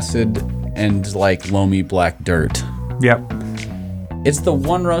battery acid and like loamy black dirt. Yep. It's the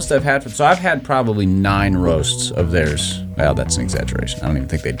one roast I've had. So I've had probably 9 roasts of theirs. Well, that's an exaggeration. I don't even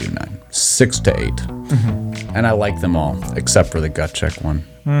think they do 9. 6 to 8. And I like them all, except for the gut check one.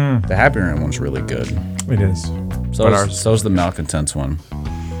 The Happy Rain one's really good. It is. So's the Malcontents one.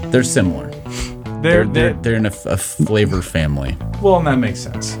 They're similar. They're in a flavor family. Well, and that makes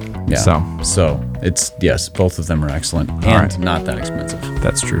sense. Yeah. So it's, yes, both of them are excellent and not that expensive.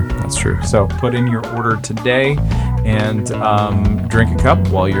 That's true. So put in your order today and drink a cup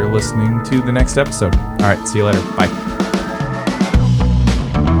while you're listening to the next episode. All right. See you later. Bye.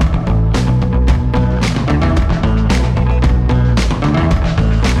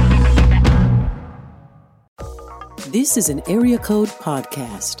 This is an Area Code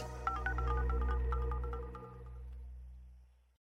Podcast.